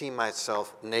 I see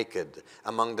myself naked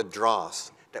among the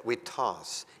dross that we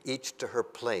toss, each to her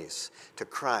place, to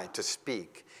cry, to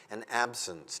speak, an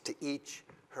absence, to each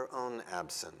her own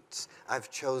absence.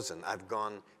 I've chosen, I've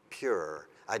gone pure.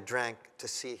 I drank to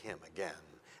see him again,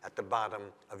 at the bottom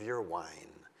of your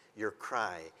wine, your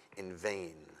cry in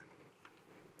vain.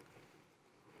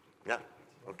 Yeah,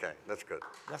 okay, that's good.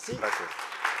 Merci. That's it.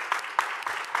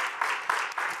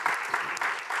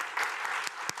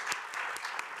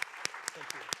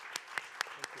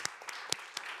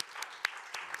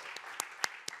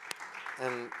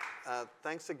 And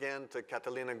thanks again to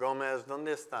Catalina Gomez. ¿Dónde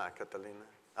está Catalina?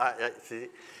 Sí.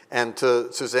 And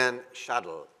to Suzanne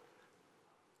Schadl.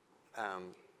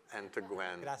 And to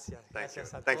Gwen. Gracias. Thank you.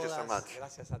 Gracias a Thank todas, you so much.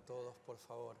 Gracias a todos, por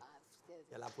favor.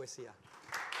 Y a la poesía.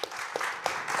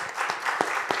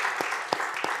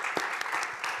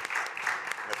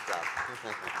 Good job.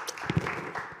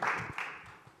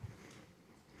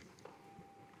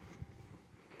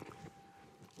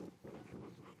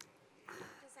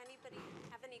 Does anybody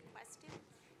have any questions?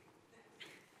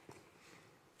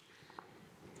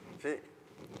 Sí.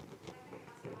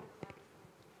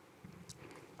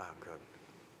 Oh, good.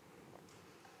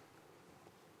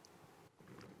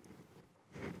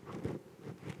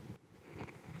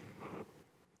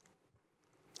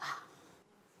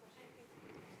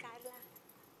 Carla.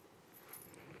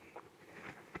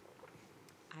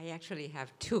 I actually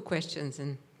have two questions,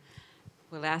 and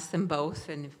we'll ask them both,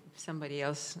 and if somebody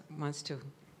else wants to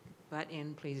butt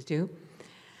in, please do.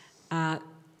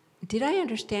 Did I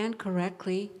understand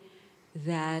correctly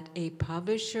that a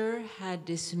publisher had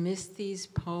dismissed these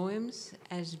poems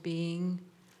as being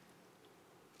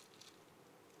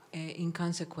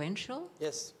inconsequential?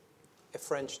 Yes, a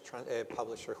French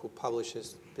publisher who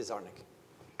publishes Pizarnik,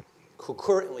 who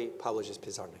currently publishes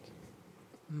Pizarnik.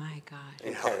 My God.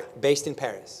 In Paris, based in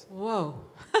Paris. Whoa.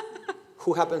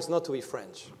 Who happens not to be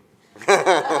French.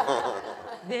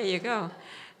 There you go.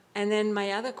 And then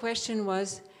my other question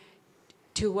was,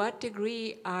 to what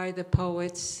degree are the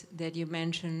poets that you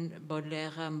mentioned,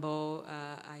 Baudelaire, Rimbaud,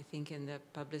 I think in the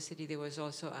publicity there was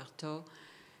also Artaud,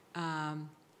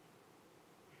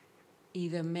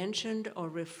 either mentioned or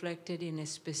reflected in a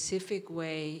specific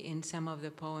way in some of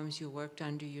the poems you worked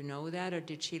on? Do you know that, or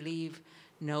did she leave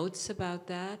notes about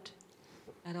that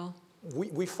at all?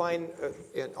 We find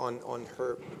on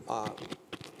her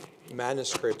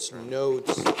manuscripts,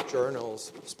 notes,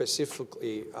 journals,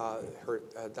 specifically her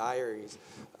diaries,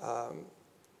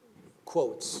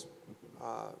 quotes,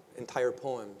 entire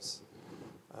poems.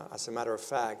 As a matter of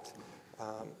fact,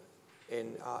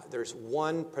 and there's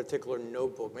one particular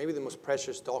notebook, maybe the most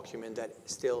precious document that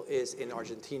still is in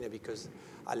Argentina, because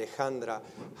Alejandra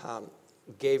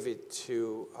gave it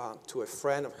to a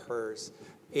friend of hers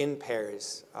in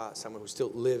Paris, someone who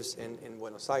still lives in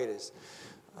Buenos Aires,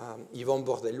 Yvonne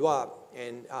Bordelois,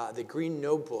 and the green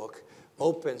notebook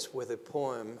opens with a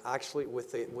poem, actually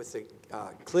with a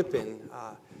clipping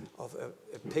of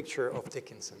a picture of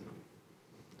Dickinson.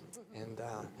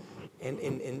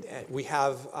 And we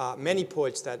have many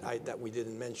poets that we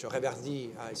didn't mention.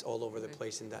 Reverdy is all over the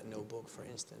place in that notebook, for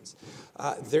instance.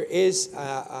 There is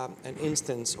an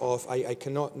instance of, I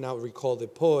cannot now recall the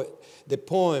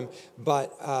poem,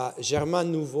 but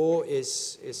Germain Nouveau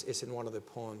is in one of the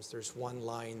poems. There's one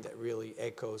line that really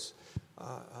echoes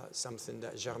something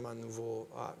that Germain Nouveau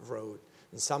wrote.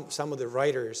 And some of the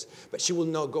writers, but she will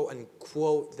not go and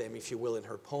quote them, if you will, in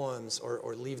her poems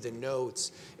or leave the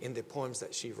notes in the poems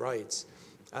that she writes,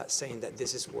 saying that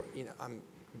this is where, I'm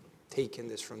taking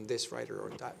this from this writer or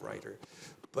that writer.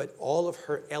 But all of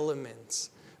her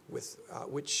elements with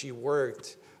which she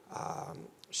worked,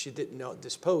 she did not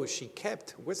dispose. She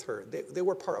kept with her. They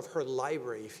were part of her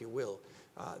library, if you will,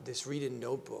 these reading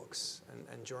notebooks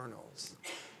and journals.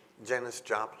 Janis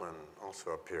Joplin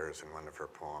also appears in one of her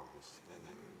poems.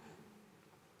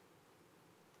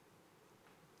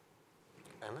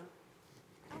 Anna?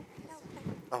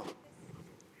 Oh.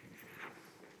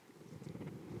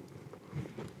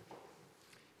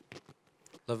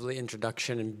 Lovely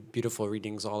introduction and beautiful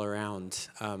readings all around.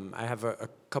 I have a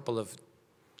couple of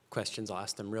questions. I'll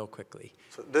ask them real quickly.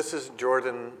 So this is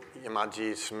Jordan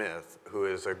Yamaji Smith, who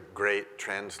is a great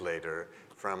translator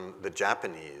from the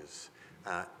Japanese,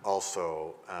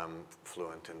 also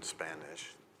fluent in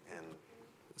Spanish. And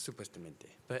Supuestamente.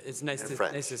 But it's nice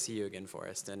to see you again,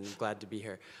 Forrest, and glad to be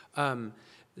here.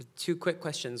 Two quick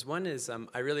questions. One is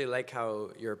I really like how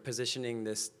you're positioning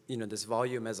this, this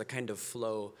volume as a kind of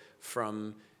flow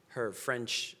from her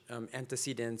French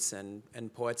antecedents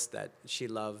and poets that she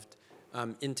loved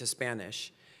into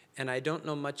Spanish. And I don't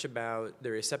know much about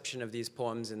the reception of these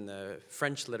poems in the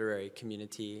French literary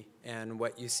community and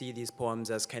what you see these poems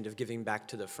as kind of giving back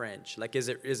to the French. Like, is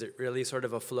it really sort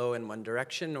of a flow in one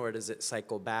direction, or does it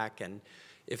cycle back? And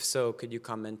if so, could you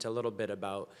comment a little bit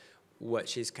about what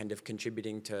she's kind of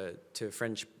contributing to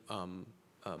French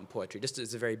poetry? Just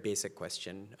as a very basic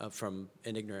question from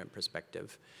an ignorant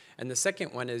perspective. And the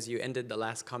second one is you ended the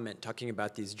last comment talking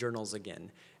about these journals again,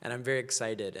 and I'm very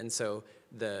excited. And so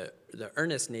the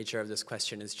earnest nature of this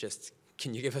question is just,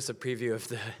 can you give us a preview of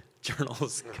the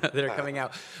journals that are coming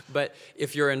out? But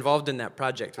if you're involved in that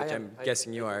project, which I'm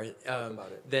guessing you are,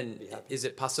 then is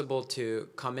it possible to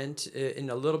comment in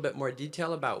a little bit more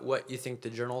detail about what you think the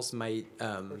journals might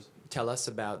tell us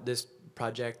about this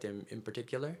project in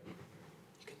particular?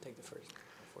 You can take the first.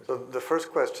 So the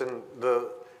first question,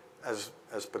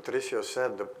 as Patricio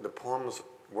said, the poems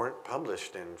weren't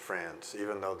published in France,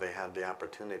 even though they had the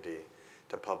opportunity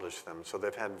to publish them. So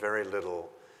they've had very little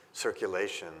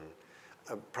circulation,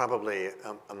 probably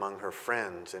among her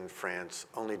friends in France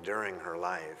only during her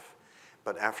life.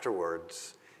 But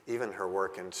afterwards, even her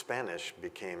work in Spanish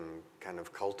became kind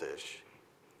of cultish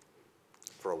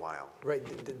for a while. Right,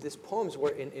 these poems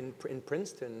were in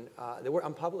Princeton, they were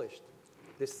unpublished.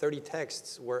 These 30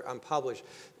 texts were unpublished.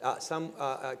 A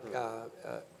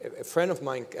friend of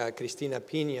mine, Cristina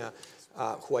Pina,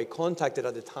 who I contacted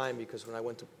at the time, because when I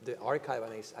went to the archive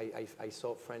and I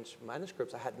saw French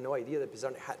manuscripts, I had no idea that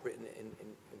Pizarnik had written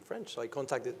in French. So I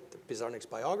contacted Pizarnik's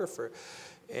biographer,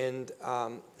 and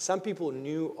some people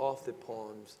knew of the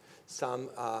poems. Some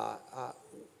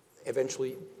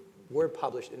eventually were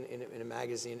published in a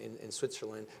magazine in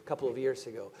Switzerland a couple of years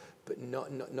ago, but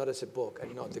not as a book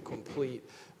and not the complete,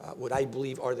 what I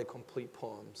believe are the complete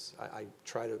poems. I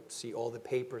try to see all the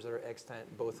papers that are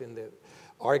extant, both in the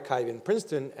archive in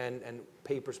Princeton and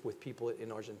papers with people in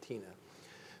Argentina.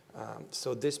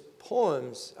 So these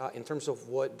poems, in terms of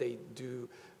what they do,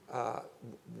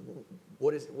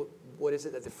 what is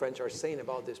it that the French are saying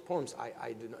about these poems,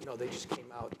 I do not know. They just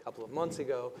came out a couple of months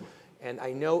ago. And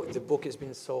I know the book has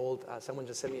been sold. Someone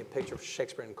just sent me a picture of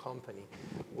Shakespeare and Company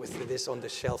with this on the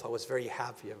shelf. I was very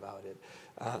happy about it,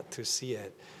 to see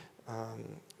it.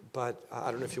 But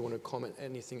I don't know if you want to comment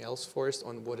anything else, Forrest,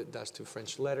 on what it does to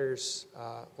French letters,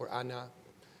 or Anna.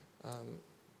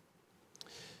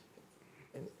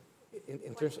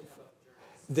 In terms of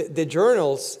the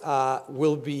journals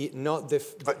will be not the...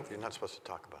 But you're not supposed to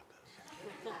talk about this.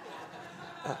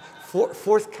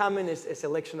 Forthcoming is a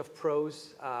selection of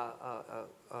prose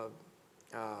of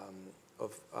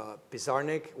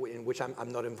Pizarnik, in which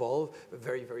I'm not involved.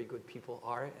 Very, very good people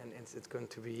are, and it's going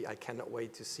to be. I cannot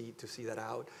wait to see that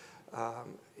out.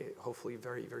 Hopefully,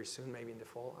 very, very soon, maybe in the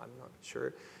fall. I'm not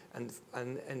sure. And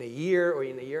in a year or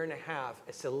in a year and a half,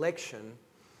 a selection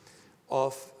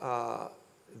of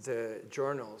the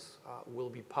journals will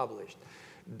be published.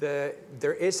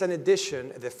 There is an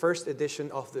edition, the first edition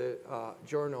of the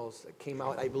journals that came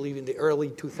out, I believe, in the early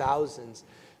 2000s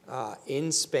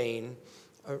in Spain,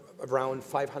 around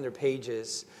 500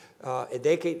 pages. A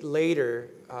decade later,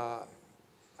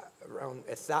 around,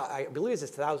 I believe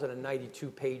it's 1,092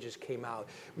 pages came out,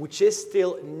 which is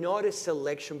still not a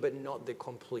selection, but not the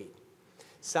complete.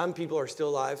 Some people are still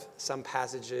alive. Some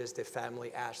passages the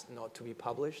family asked not to be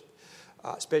published,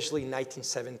 especially in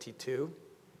 1972,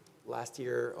 last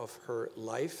year of her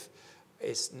life,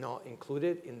 is not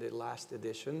included in the last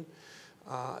edition.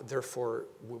 Therefore,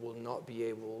 we will not be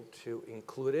able to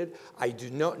include it. I do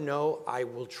not know. I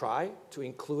will try to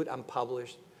include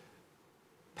unpublished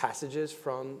passages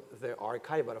from the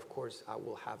archive, but of course, I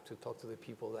will have to talk to the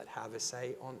people that have a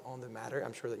say on the matter.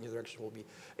 I'm sure that New Directions will be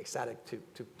excited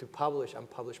to publish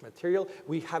unpublished material.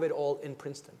 We have it all in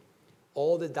Princeton.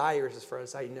 All the diaries, as far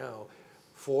as I know,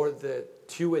 for the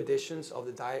 2 editions of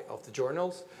the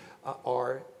journals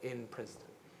are in Princeton.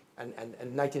 And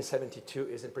 1972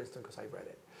 is in Princeton because I read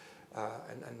it.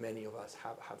 And many of us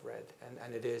have read.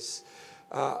 And it is,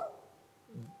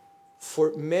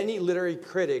 for many literary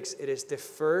critics, it is the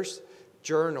first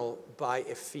journal by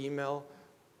a female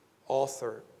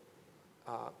author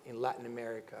in Latin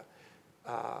America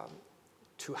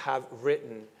to have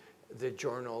written the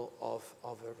journal of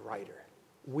a writer.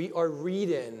 We are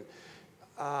reading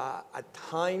at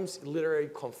times literary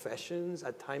confessions,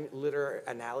 at times literary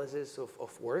analysis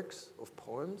of works, of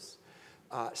poems,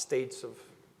 states of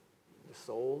the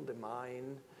soul, the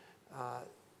mind.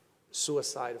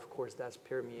 Suicide, of course, does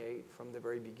permeate from the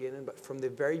very beginning. But from the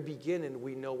very beginning,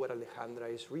 we know what Alejandra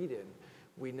is reading.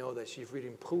 We know that she's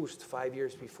reading Proust 5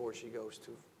 years before she goes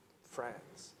to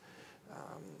France.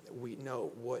 We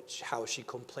know how she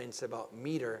complains about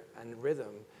meter and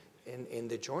rhythm in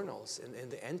the journals, in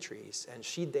the entries, and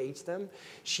she dates them.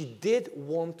 She did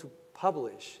want to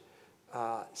publish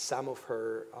some of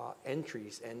her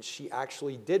entries, and she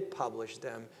actually did publish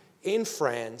them in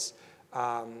France,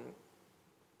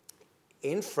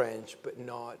 in French, but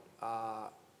not,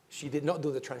 she did not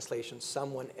do the translations.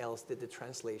 Someone else did the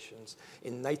translations.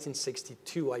 In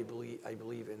 1962, I believe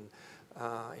in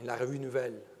La Revue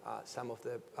Nouvelle, some of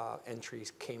the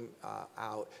entries came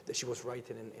out that she was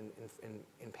writing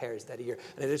in Paris that year.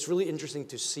 And it is really interesting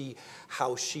to see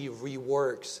how she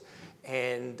reworks,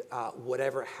 and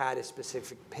whatever had a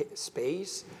specific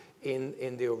space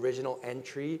in the original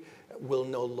entry will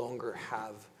no longer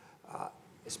have a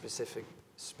specific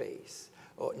space.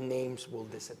 Or names will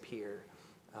disappear,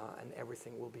 and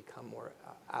everything will become more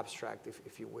abstract,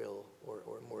 if you will, or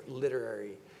more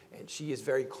literary. And she is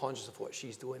very conscious of what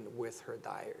she's doing with her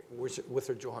diary, with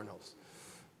her journals.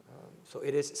 So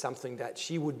it is something that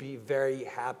she would be very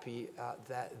happy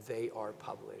that they are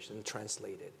published and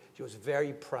translated. She was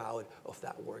very proud of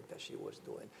that work that she was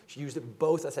doing. She used it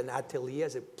both as an atelier,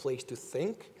 as a place to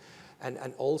think,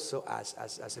 and also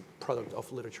as a product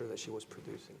of literature that she was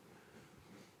producing.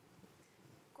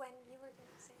 Gwen, you were going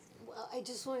to say something. Well, I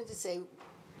just wanted to say,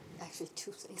 actually,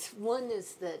 2 things. One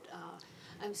is that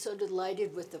I'm so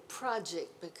delighted with the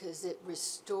project because it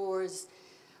restores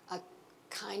a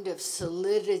kind of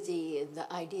solidity in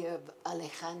the idea of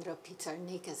Alejandra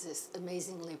Pizarnik as this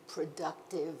amazingly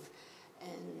productive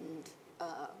and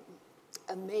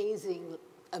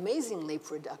amazingly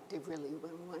productive, really,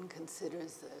 when one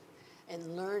considers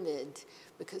and learned,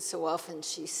 because so often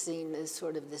she's seen as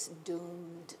sort of this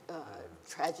doomed,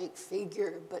 tragic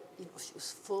figure, but she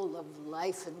was full of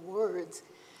life and words.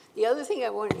 The other thing I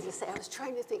wanted to say, I was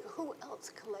trying to think, who else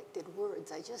collected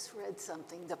words? I just read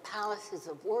something, The Palaces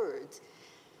of Words,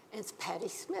 and it's Patti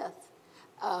Smith,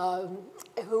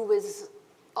 who was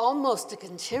almost a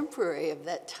contemporary of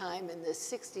that time in the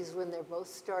 60s when they're both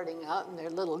starting out in their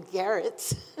little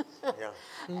garrets. Yeah.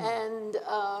 And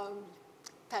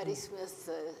Patti Smith,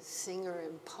 the singer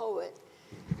and poet.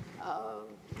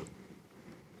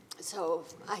 So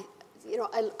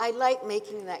I like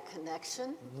making that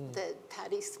connection, that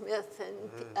Patti Smith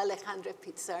and Alejandra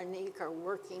Pizarnik are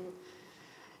working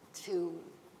to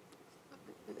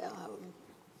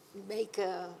make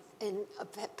and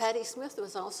Patti Smith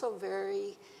was also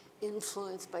very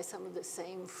influenced by some of the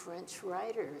same French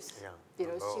writers. Yeah.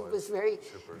 She was very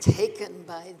taken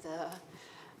by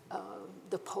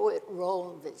the poet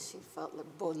role that she felt like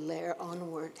Baudelaire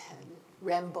onward had,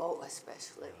 Rimbaud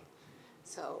especially.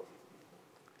 So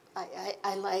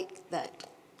I like that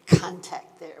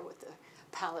contact there with the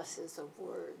palaces of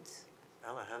words.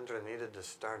 Alejandra needed to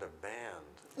start a band.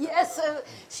 Yes,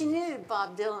 she needed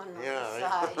Bob Dylan on the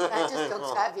side, not just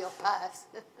Octavio Paz.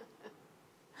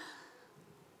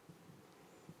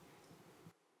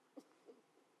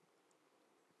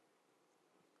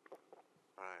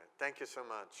 All right, thank you so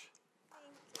much.